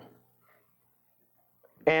time,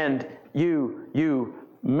 and you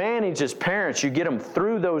manage as parents. You get them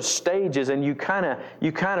through those stages, and you kind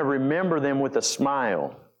of remember them with a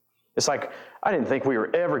smile. It's like, I didn't think we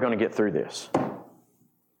were ever going to get through this.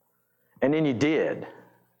 And then you did.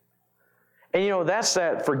 And that's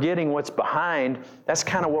that forgetting what's behind. That's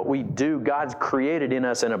kind of what we do. God's created in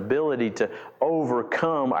us an ability to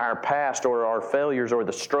overcome our past or our failures or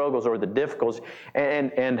the struggles or the difficulties.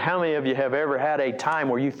 And how many of you have ever had a time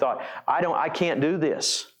where you thought, I can't do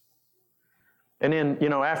this? And then,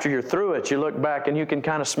 after you're through it, you look back and you can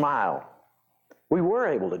kind of smile. We were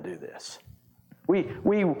able to do this. We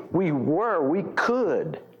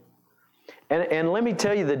could. And let me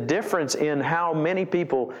tell you the difference in how many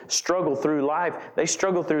people struggle through life. They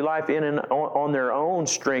struggle through life on their own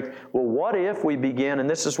strength. Well, what if we begin, and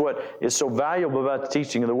this is what is so valuable about the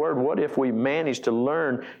teaching of the Word, what if we manage to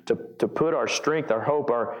learn to put our strength, our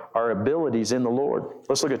hope, our abilities in the Lord?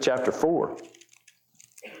 Let's look at chapter 4.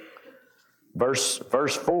 Verse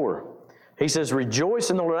 4. He says, rejoice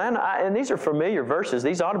in the Lord. And these are familiar verses.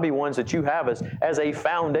 These ought to be ones that you have as a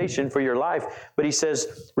foundation for your life. But he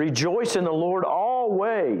says, rejoice in the Lord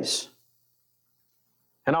always.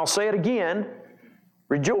 And I'll say it again,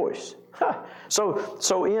 rejoice.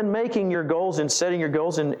 So in making your goals and setting your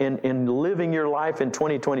goals and living your life in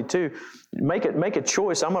 2022, make a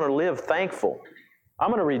choice. I'm going to live thankful. I'm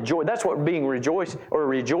going to rejoice. That's what being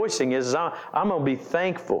rejoicing is. I'm going to be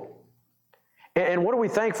thankful. And what are we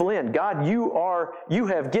thankful in? God, you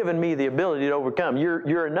have given me the ability to overcome.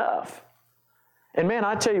 You're enough. And man,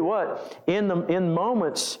 I tell you what, in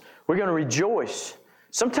moments, we're going to rejoice.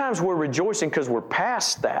 Sometimes we're rejoicing because we're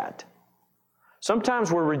past that. Sometimes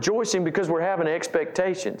we're rejoicing because we're having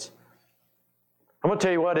expectations. I'm going to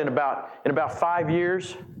tell you what, in about 5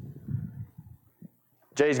 years,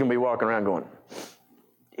 Jay's going to be walking around going,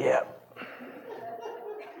 yeah,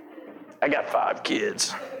 I got 5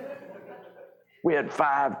 kids. We had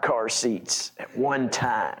 5 car seats at one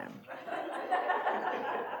time.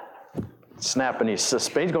 Snapping his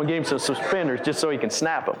suspenders. He's going to give him some suspenders just so he can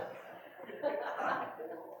snap them.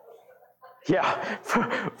 Yeah,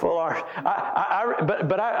 full art.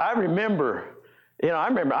 But I remember, I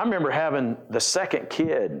remember having the second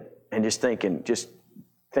kid and just thinking,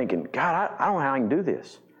 God, I don't know how I can do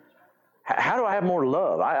this. How do I have more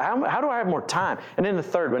love? How do I have more time? And then the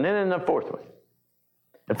third one, and then the fourth one.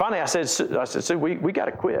 And finally I said, Sue, we got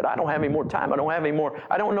to quit. I don't have any more time. I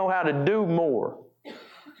don't know how to do more.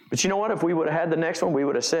 But you know what? If we would have had the next one, we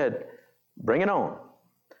would have said, bring it on.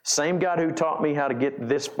 Same God who taught me how to get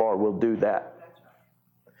this far will do that.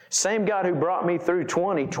 Same God who brought me through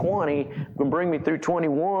 2020 will bring me through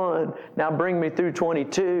 21. Now bring me through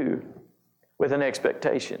 22 with an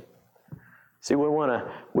expectation. See, we want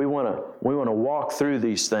to walk through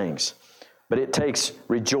these things, but it takes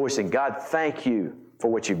rejoicing. God, thank you for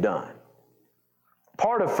what you've done.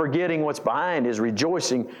 Part of forgetting what's behind is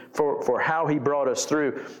rejoicing for how He brought us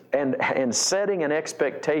through and setting an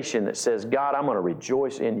expectation that says, God, I'm going to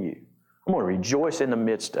rejoice in you. I'm going to rejoice in the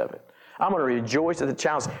midst of it. I'm going to rejoice at the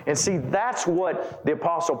challenge. And see, that's what the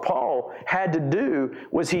Apostle Paul had to do,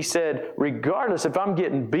 was he said, regardless if I'm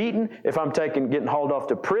getting beaten, if I'm getting hauled off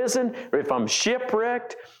to prison, or if I'm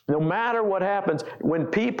shipwrecked, no matter what happens, when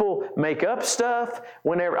people make up stuff,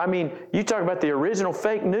 you talk about the original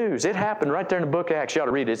fake news. It happened right there in the book of Acts. You ought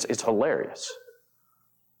to read it. It's hilarious.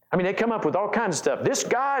 They come up with all kinds of stuff. This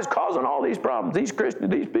guy's causing all these problems, these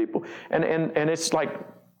Christians, these people. And it's like,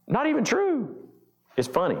 not even true. It's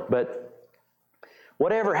funny, but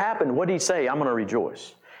whatever happened, what did he say? I'm going to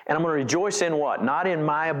rejoice. And I'm going to rejoice in what? Not in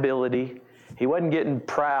my ability. He wasn't getting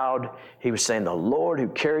proud. He was saying, the Lord who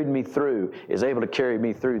carried me through is able to carry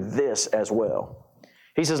me through this as well.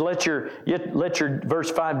 He says,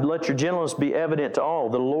 verse 5, let your gentleness be evident to all.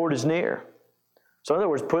 The Lord is near. So in other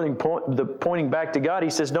words, pointing back to God, he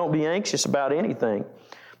says, don't be anxious about anything.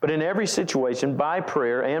 But in every situation, by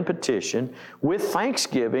prayer and petition, with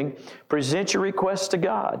thanksgiving, present your requests to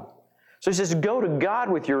God. So he says, go to God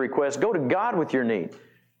with your request. Go to God with your need.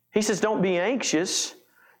 He says, don't be anxious.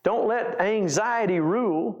 Don't let anxiety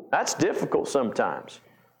rule. That's difficult sometimes.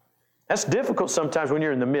 That's difficult sometimes when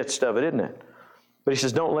you're in the midst of it, isn't it? But he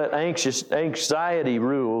says, don't let anxiety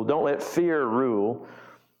rule. Don't let fear rule.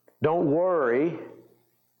 Don't worry.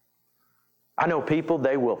 I know people,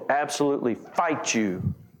 they will absolutely fight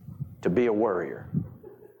you to be a worrier.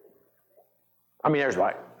 I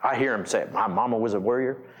hear them say, my mama was a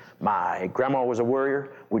worrier. My grandma was a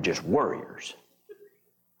worrier. We're just worriers.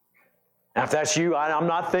 Now, if that's you, I'm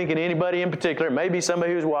not thinking anybody in particular. Maybe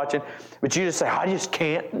somebody who's watching. But you just say, I just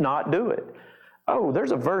can't not do it. Oh,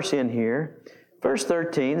 there's a verse in here Verse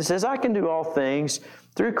 13 says, I can do all things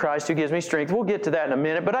through Christ who gives me strength. We'll get to that in a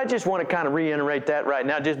minute, but I just want to kind of reiterate that right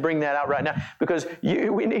now, just bring that out right now, because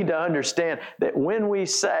we need to understand that when we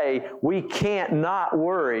say we can't not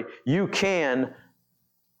worry, you can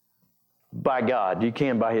by God. You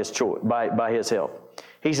can by His choice, by His help.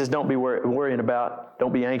 He says, don't be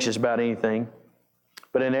don't be anxious about anything,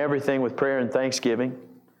 but in everything with prayer and thanksgiving,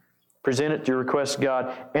 present your requests to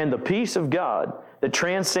God, and the peace of God that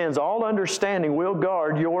transcends all understanding will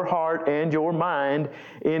guard your heart and your mind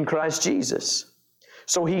in Christ Jesus.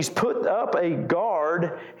 So He's put up a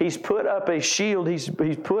guard, He's put up a shield, He's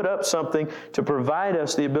put up something to provide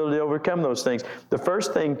us the ability to overcome those things. The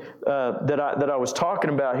first thing that I was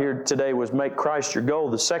talking about here today was make Christ your goal.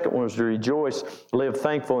 The second one was to rejoice, live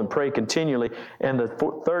thankful, and pray continually. And the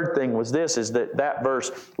third thing was this, is that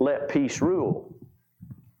verse, let peace rule.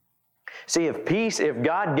 See, if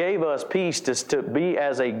God gave us peace to be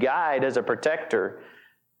as a guide, as a protector,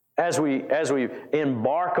 as we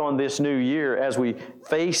embark on this new year, as we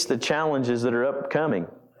face the challenges that are upcoming,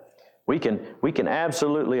 we can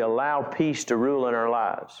absolutely allow peace to rule in our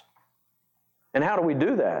lives. And how do we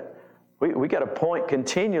do that? We got to point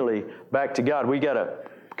continually back to God. We got to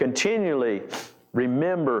continually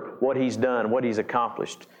remember what He's done, what He's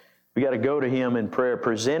accomplished. We got to go to Him in prayer,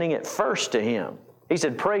 presenting it first to Him. He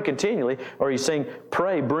said, pray continually, or He's saying,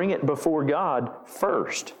 pray, bring it before God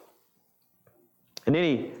first. And then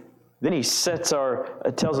he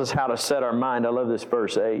tells us how to set our mind. I love this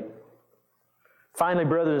verse 8. Finally,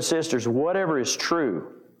 brothers and sisters, whatever is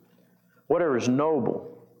true, whatever is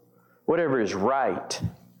noble, whatever is right,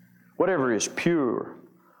 whatever is pure,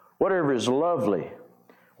 whatever is lovely,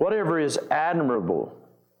 whatever is admirable,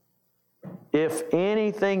 if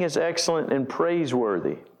anything is excellent and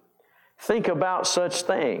praiseworthy, think about such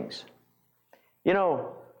things. You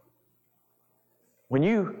know, when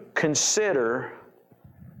you consider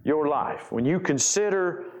your life, when you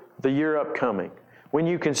consider the year upcoming, when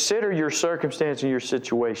you consider your circumstance and your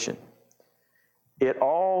situation, he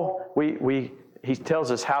tells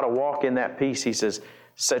us how to walk in that peace. He says,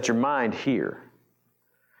 set your mind here.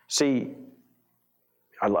 See,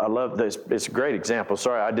 I love this. It's a great example.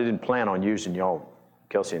 Sorry, I didn't plan on using y'all,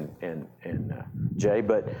 Kelsey and Jay,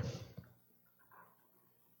 but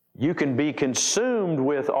you can be consumed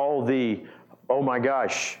with all the, oh my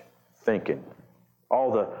gosh, thinking. All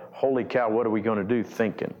the, holy cow, what are we going to do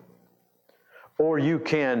thinking? Or you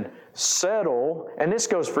can settle, and this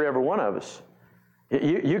goes for every one of us.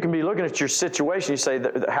 You can be looking at your situation, you say,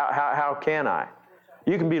 how can I?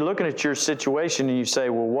 You can be looking at your situation and you say,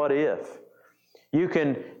 well, what if? You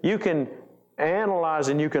can analyze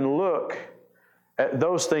and you can look at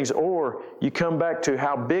those things, or you come back to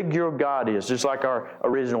how big your God is, just like our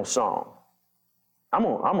original song. You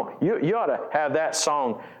ought to have that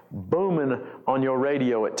song booming on your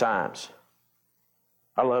radio at times.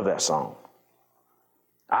 I love that song.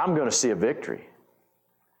 I'm going to see a victory,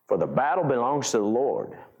 for the battle belongs to the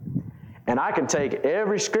Lord. And I can take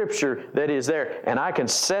every scripture that is there and I can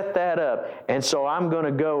set that up. And so I'm going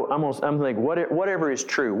to go, I'm thinking, whatever is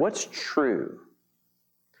true. What's true?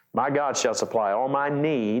 My God shall supply all my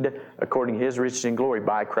need according to His riches and glory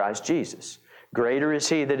by Christ Jesus. Greater is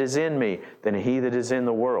He that is in me than he that is in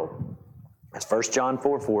the world. That's 1 John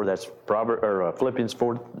 4:4. That's Philippians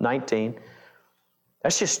 4:19.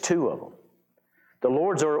 That's just two of them. The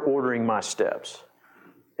Lord's are ordering my steps.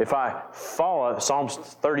 If I fall, Psalms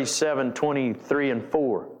 37:23 and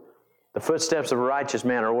 4. The footsteps of a righteous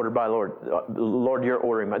man are ordered by the Lord. Lord, you're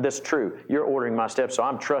ordering my. That's true. You're ordering my steps, so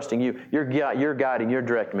I'm trusting you. You're guiding. You're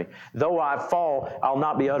directing me. Though I fall, I'll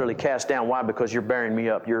not be utterly cast down. Why? Because you're bearing me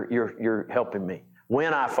up. You're helping me.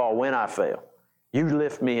 When I fall, when I fail, you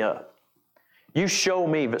lift me up. You show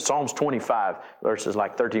me, Psalms 25, verses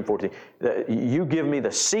like 13, 14, you give me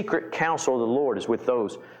the secret counsel of the Lord is with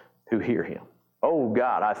those who hear Him. Oh,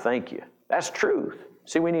 God, I thank you. That's truth.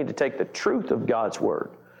 See, we need to take the truth of God's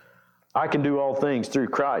Word. I can do all things through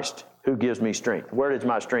Christ who gives me strength. Where does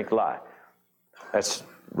my strength lie? That's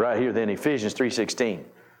right here then, Ephesians 3:16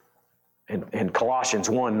 and Colossians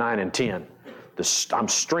 1:9 and 10. I'm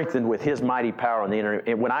strengthened with His mighty power on the inner.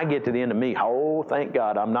 And when I get to the end of me, oh, thank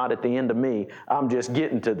God, I'm not at the end of me. I'm just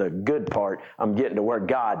getting to the good part. I'm getting to where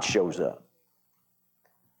God shows up.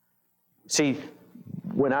 See,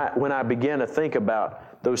 when I begin to think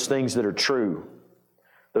about those things that are true,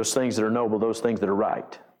 those things that are noble, those things that are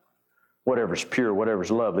right, whatever's pure, whatever's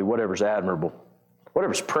lovely, whatever's admirable,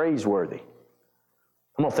 whatever's praiseworthy,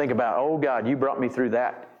 I'm going to think about, oh, God, you brought me through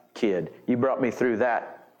that kid. You brought me through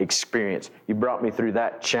that experience. You brought me through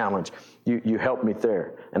that challenge. You helped me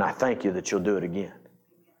there. And I thank you that you'll do it again.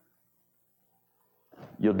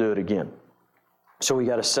 You'll do it again. So we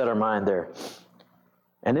got to set our mind there.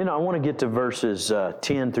 And then I want to get to verses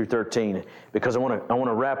 10 through 13 because I want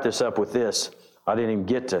to wrap this up with this. I didn't even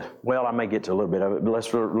get to, well, I may get to a little bit of it, but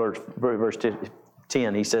let's learn verse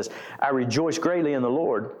 10. He says, I rejoice greatly in the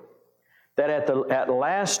Lord that at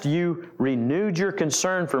last you renewed your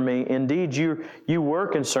concern for me. Indeed, you were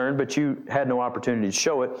concerned, but you had no opportunity to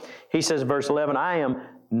show it. He says, verse 11, I am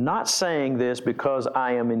not saying this because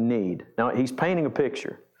I am in need. Now, he's painting a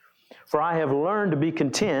picture. For I have learned to be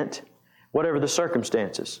content, whatever the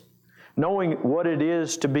circumstances, knowing what it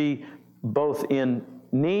is to be both in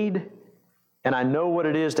need and I know what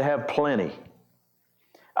it is to have plenty.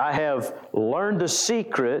 I have learned the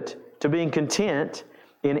secret to being content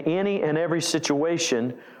in any and every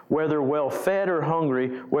situation, whether well-fed or hungry,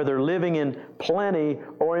 whether living in plenty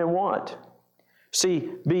or in want.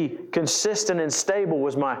 See, be consistent and stable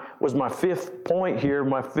was my fifth point here,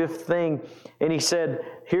 my fifth thing. And he said,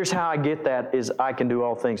 here's how I get that, is I can do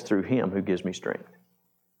all things through Him who gives me strength.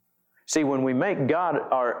 See, when we make God,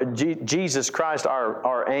 Jesus Christ,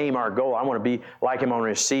 our aim, our goal, I want to be like Him, I want to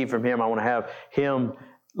receive from Him, I want to have Him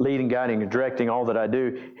leading, guiding, and directing all that I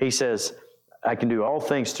do. He says, I can do all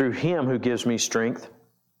things through Him who gives me strength.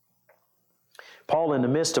 Paul, in the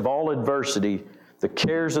midst of all adversity, the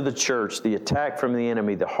cares of the church, the attack from the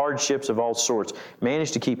enemy, the hardships of all sorts,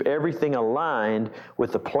 managed to keep everything aligned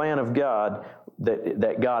with the plan of God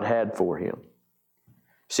that God had for him.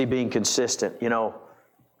 See, being consistent,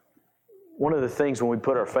 one of the things when we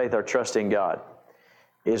put our faith, our trust in God,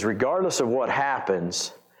 is regardless of what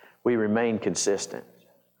happens, we remain consistent.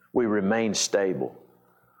 We remain stable.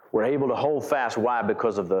 We're able to hold fast. Why?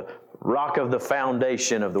 Because of the rock of the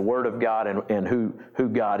foundation of the Word of God and who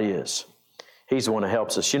God is. He's the one that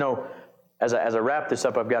helps us. As I wrap this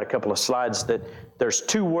up, I've got a couple of slides that there's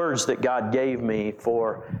two words that God gave me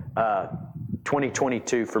for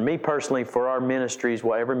 2022. For me personally, for our ministries,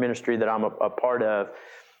 every ministry that I'm a part of,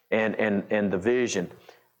 and the vision.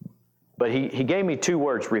 But he gave me two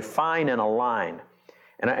words, refine and align.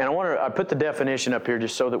 And I put the definition up here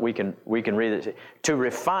just so that we can read it. To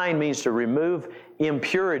refine means to remove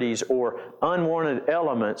impurities or unwanted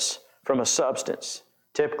elements from a substance,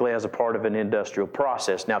 typically as a part of an industrial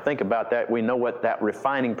process. Now think about that. We know what that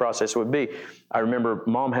refining process would be. I remember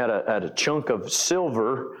Mom had a chunk of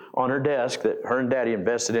silver on her desk that her and Daddy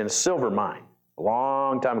invested in a silver mine a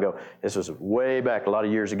long time ago. This was way back, a lot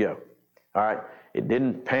of years ago. All right. It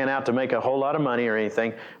didn't pan out to make a whole lot of money or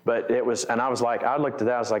anything, but it was, and I looked at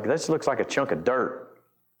that, I was like, this looks like a chunk of dirt.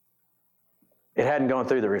 It hadn't gone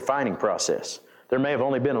through the refining process. There may have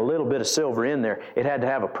only been a little bit of silver in there. It had to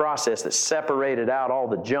have a process that separated out all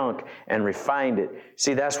the junk and refined it.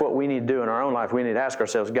 See, that's what we need to do in our own life. We need to ask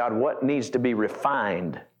ourselves, God, what needs to be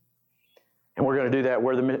refined? And we're going to do that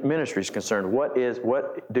where the ministry is concerned. What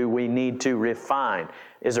do we need to refine?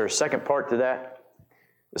 Is there a second part to that?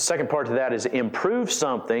 The second part to that is improve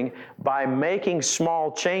something by making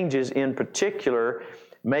small changes, in particular,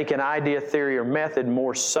 make an idea, theory, or method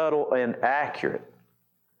more subtle and accurate.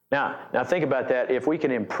 Now think about that. If we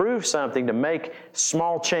can improve something to make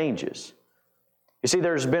small changes. You see,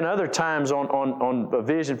 there's been other times on a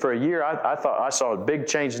vision for a year, I thought I saw big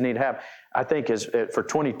changes need to happen. I think as for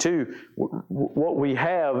 22, what we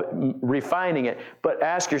have, refining it. But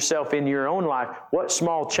ask yourself in your own life, what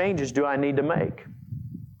small changes do I need to make?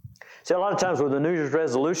 See, a lot of times with a New Year's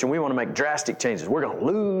resolution, we want to make drastic changes. We're going to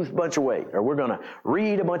lose a bunch of weight, or we're going to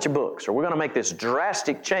read a bunch of books, or we're going to make this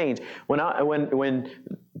drastic change. When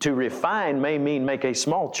to refine may mean make a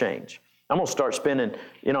small change. I'm going to start I'm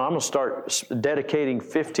going to start dedicating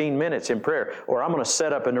 15 minutes in prayer, or I'm going to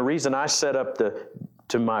set up, and the reason I set up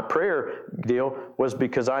to my prayer deal was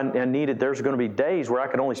because I needed, there's going to be days where I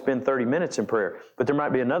could only spend 30 minutes in prayer, but there might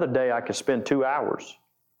be another day I could spend 2 hours.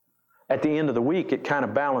 At the end of the week, it kind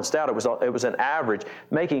of balanced out. It was an average.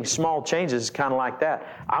 Making small changes is kind of like that.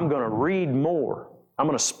 I'm going to read more. I'm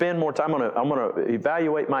going to spend more time. I'm going to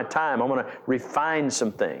evaluate my time. I'm going to refine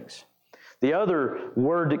some things. The other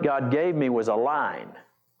word that God gave me was align.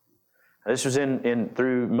 This was in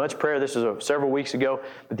through much prayer. This was several weeks ago.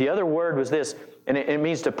 But the other word was this, and it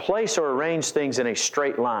means to place or arrange things in a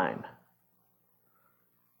straight line.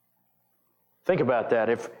 Think about that.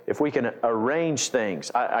 If we can arrange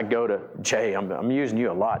things, I go to Jay. I'm using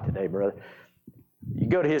you a lot today, brother. You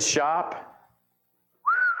go to his shop.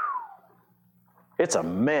 It's a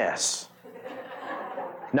mess.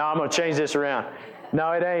 No, I'm going to change this around.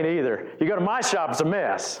 No, it ain't either. You go to my shop, it's a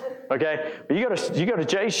mess. Okay, but you go to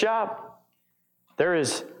Jay's shop. There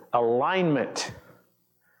is alignment.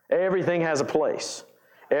 Everything has a place.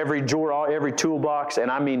 every drawer, every toolbox. And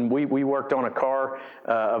I mean, we worked on a car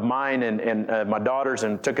of mine and my daughter's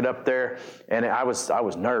and took it up there. And I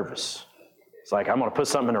was nervous. It's like, I'm going to put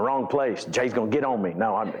something in the wrong place. Jay's going to get on me.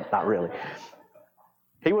 No, I'm not really.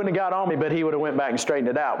 He wouldn't have got on me, but he would have went back and straightened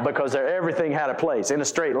it out because everything had a place in a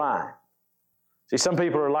straight line. See, some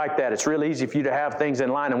people are like that. It's real easy for you to have things in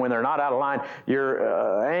line, and when they're not out of line,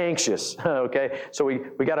 you're anxious, okay? So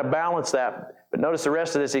we got to balance that. But notice the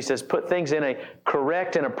rest of this. He says, put things in a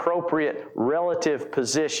correct and appropriate relative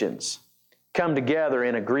positions. Come together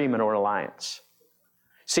in agreement or alliance.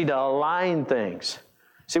 See, to align things.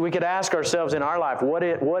 See, we could ask ourselves in our life,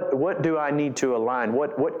 what do I need to align?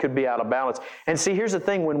 What could be out of balance? And see, here's the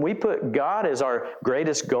thing. When we put God as our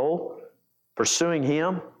greatest goal, pursuing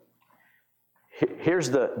Him, here's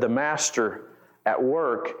the master at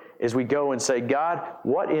work is we go and say, God,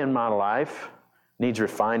 what in my life needs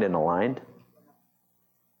refined and aligned?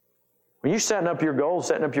 When you're setting up your goals,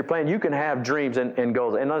 setting up your plan, you can have dreams and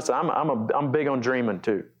goals. And listen, I'm big on dreaming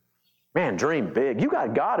too. Man, dream big. You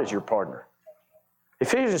got God as your partner.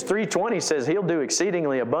 Ephesians 3:20 says He'll do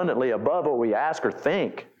exceedingly abundantly above what we ask or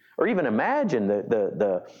think or even imagine.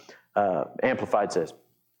 The Amplified says,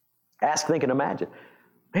 ask, think, and imagine.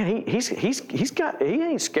 Man, he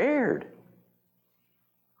ain't scared.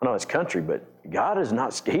 I know it's country, but God is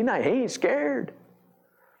not. He ain't scared.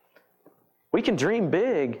 We can dream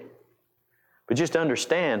big, but just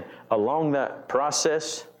understand along that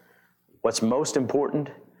process, what's most important,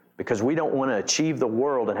 because we don't want to achieve the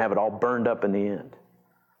world and have it all burned up in the end.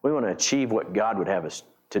 We want to achieve what God would have us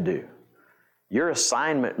to do. Your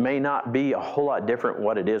assignment may not be a whole lot different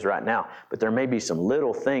what it is right now, but there may be some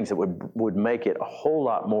little things that would make it a whole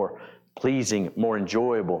lot more pleasing, more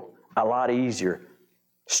enjoyable, a lot easier,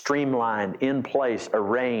 streamlined, in place,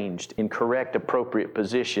 arranged, in correct, appropriate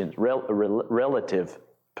positions, relative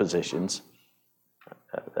positions,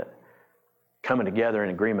 coming together in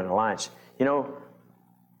agreement and alliance. You know,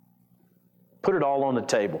 put it all on the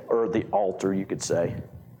table, or the altar, you could say.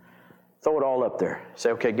 Throw it all up there.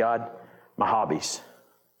 Say, okay, God, my hobbies.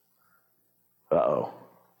 Uh-oh.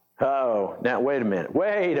 Now, wait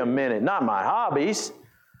a minute. Not my hobbies.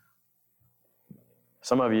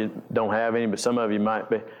 Some of you don't have any, but some of you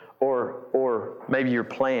might be. Or maybe your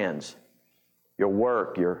plans, your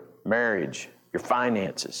work, your marriage, your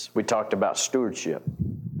finances. We talked about stewardship.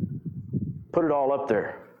 Put it all up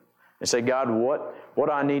there and say, God, what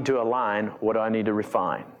do I need to align? What do I need to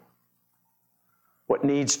refine? What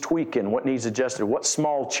needs tweaking? What needs adjusted? What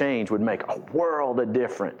small change would make a world of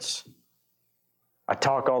difference? I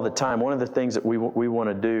talk all the time. One of the things that we want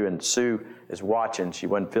to do, and Sue is watching. She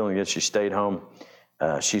wasn't feeling good. She stayed home.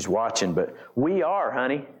 She's watching. But we are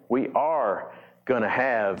going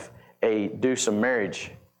to do some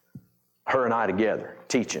marriage, her and I together,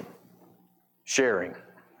 teaching, sharing.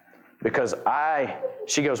 Because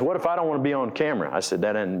she goes, what if I don't want to be on camera? I said,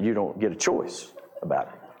 and you don't get a choice about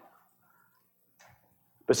it.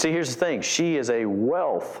 But see, here's the thing. She is a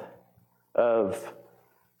wealth of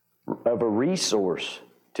a resource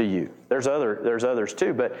to you. There's others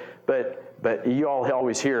too, but you all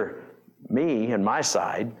always hear me and my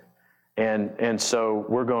side, and so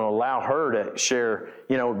we're going to allow her to share.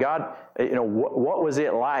 You know, God, what was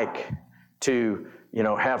it like to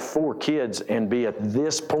have 4 kids and be at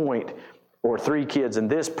this point, or 3 kids and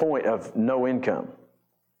this point of no income?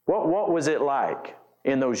 What was it like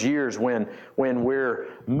in those years when we're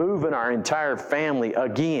moving our entire family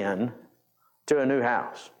again to a new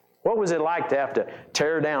house? What was it like to have to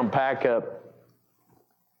tear down, pack up,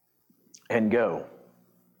 and go?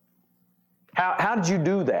 How did you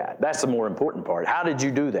do that? That's the more important part. How did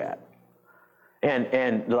you do that?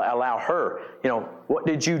 And allow her, what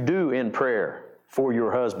did you do in prayer for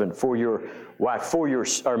your husband, for your wife,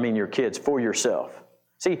 your kids, for yourself?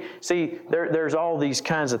 See, there's all these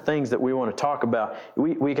kinds of things that we want to talk about.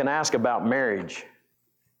 We can ask about marriage.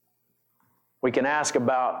 We can ask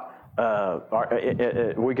about our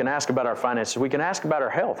finances. We can ask about our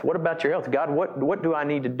health. What about your health? God, what do I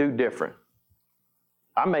need to do different?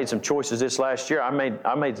 I made some choices this last year.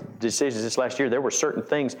 I made decisions this last year. There were certain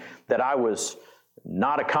things that I was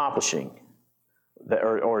not accomplishing,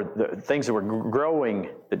 or the things that were growing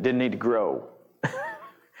that didn't need to grow.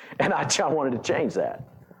 And I wanted to change that.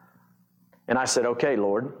 And I said, okay,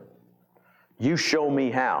 Lord, you show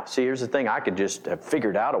me how. See, here's the thing. I could just have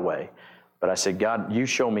figured out a way. But I said, God, you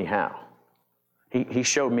show me how. He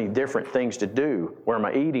showed me different things to do where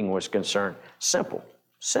my eating was concerned. Simple.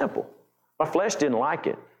 My flesh didn't like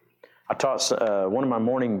it. I taught one of my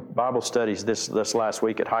morning Bible studies this last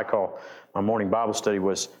week at High Call. My morning Bible study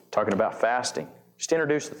was talking about fasting. Just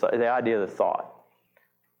introduce the idea of the thought.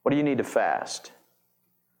 What do you need to fast?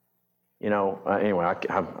 Anyway,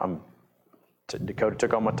 Dakota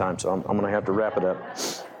took all my time, so I'm going to have to wrap it up.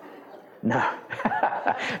 No,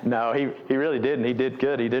 no, he really didn't. He did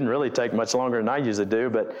good. He didn't really take much longer than I usually do,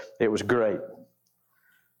 but it was great.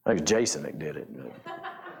 I think Jason that did it.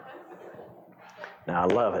 Now, I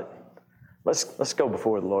love it. Let's go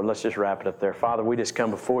before the Lord. Let's just wrap it up there. Father, we just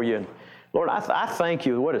come before you. And Lord, I thank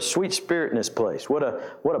you. What a sweet spirit in this place. What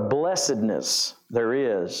a blessedness there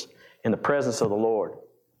is in the presence of the Lord.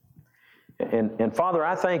 And Father,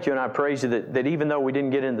 I thank you and I praise you that even though we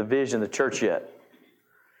didn't get into the vision of the church yet,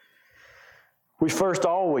 we first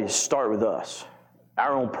always start with us,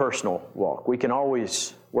 our own personal walk. We can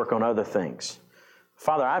always work on other things.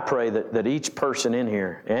 Father, I pray that each person in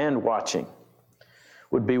here and watching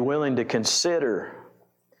would be willing to consider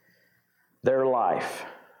their life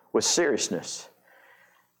with seriousness.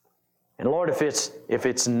 And Lord, if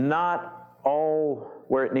it's not all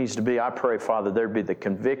where it needs to be, I pray, Father, there'd be the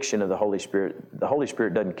conviction of the Holy Spirit. The Holy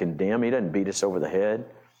Spirit doesn't condemn. He doesn't beat us over the head.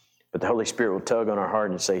 But the Holy Spirit will tug on our heart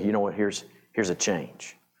and say, you know what, here's a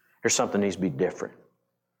change. Here's something that needs to be different.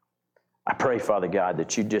 I pray, Father God,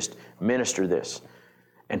 that you just minister this.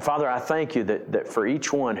 And Father, I thank you that for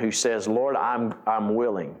each one who says, Lord, I'm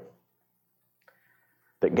willing,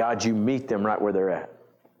 that God, you meet them right where they're at.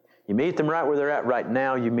 You meet them right where they're at right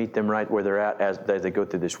now. You meet them right where they're at as they go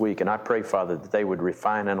through this week. And I pray, Father, that they would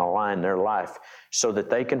refine and align their life so that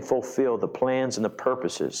they can fulfill the plans and the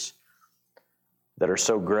purposes that are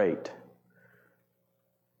so great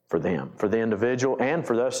for them, for the individual, and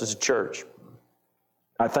for us as a church.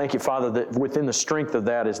 I thank you, Father, that within the strength of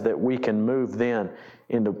that is that we can move then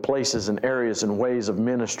into places and areas and ways of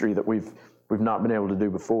ministry that we've not been able to do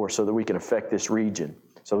before, so that we can affect this region,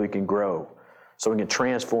 so we can grow, so we can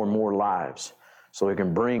transform more lives, so we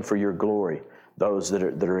can bring for your glory those that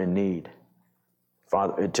are in need.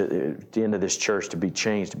 Father, at the end of this church, to be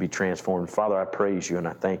changed, to be transformed. Father, I praise you and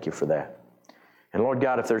I thank you for that. And Lord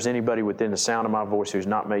God, if there's anybody within the sound of my voice who's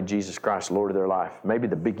not made Jesus Christ Lord of their life, maybe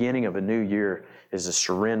the beginning of a new year is a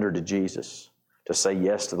surrender to Jesus, to say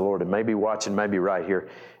yes to the Lord. And maybe watching, maybe right here.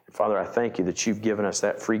 And Father, I thank you that you've given us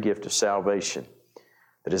that free gift of salvation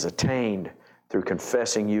that is attained through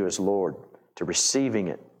confessing you as Lord, to receiving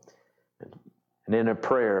it. And in a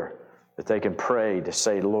prayer that they can pray to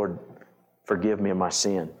say, Lord, forgive me of my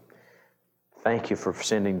sin. Thank you for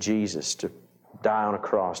sending Jesus to die on a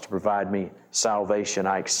cross to provide me salvation.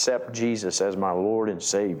 I accept Jesus as my Lord and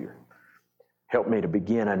Savior. Help me to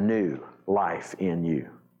begin a new life in you.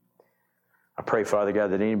 I pray, Father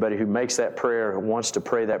God, that anybody who makes that prayer, who wants to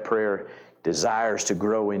pray that prayer, desires to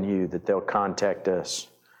grow in you, that they'll contact us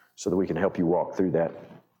so that we can help you walk through that.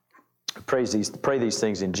 Pray these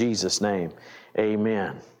things in Jesus' name.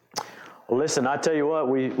 Amen. Well, listen, I tell you what,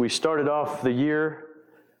 we started off the year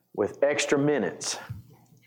with extra minutes.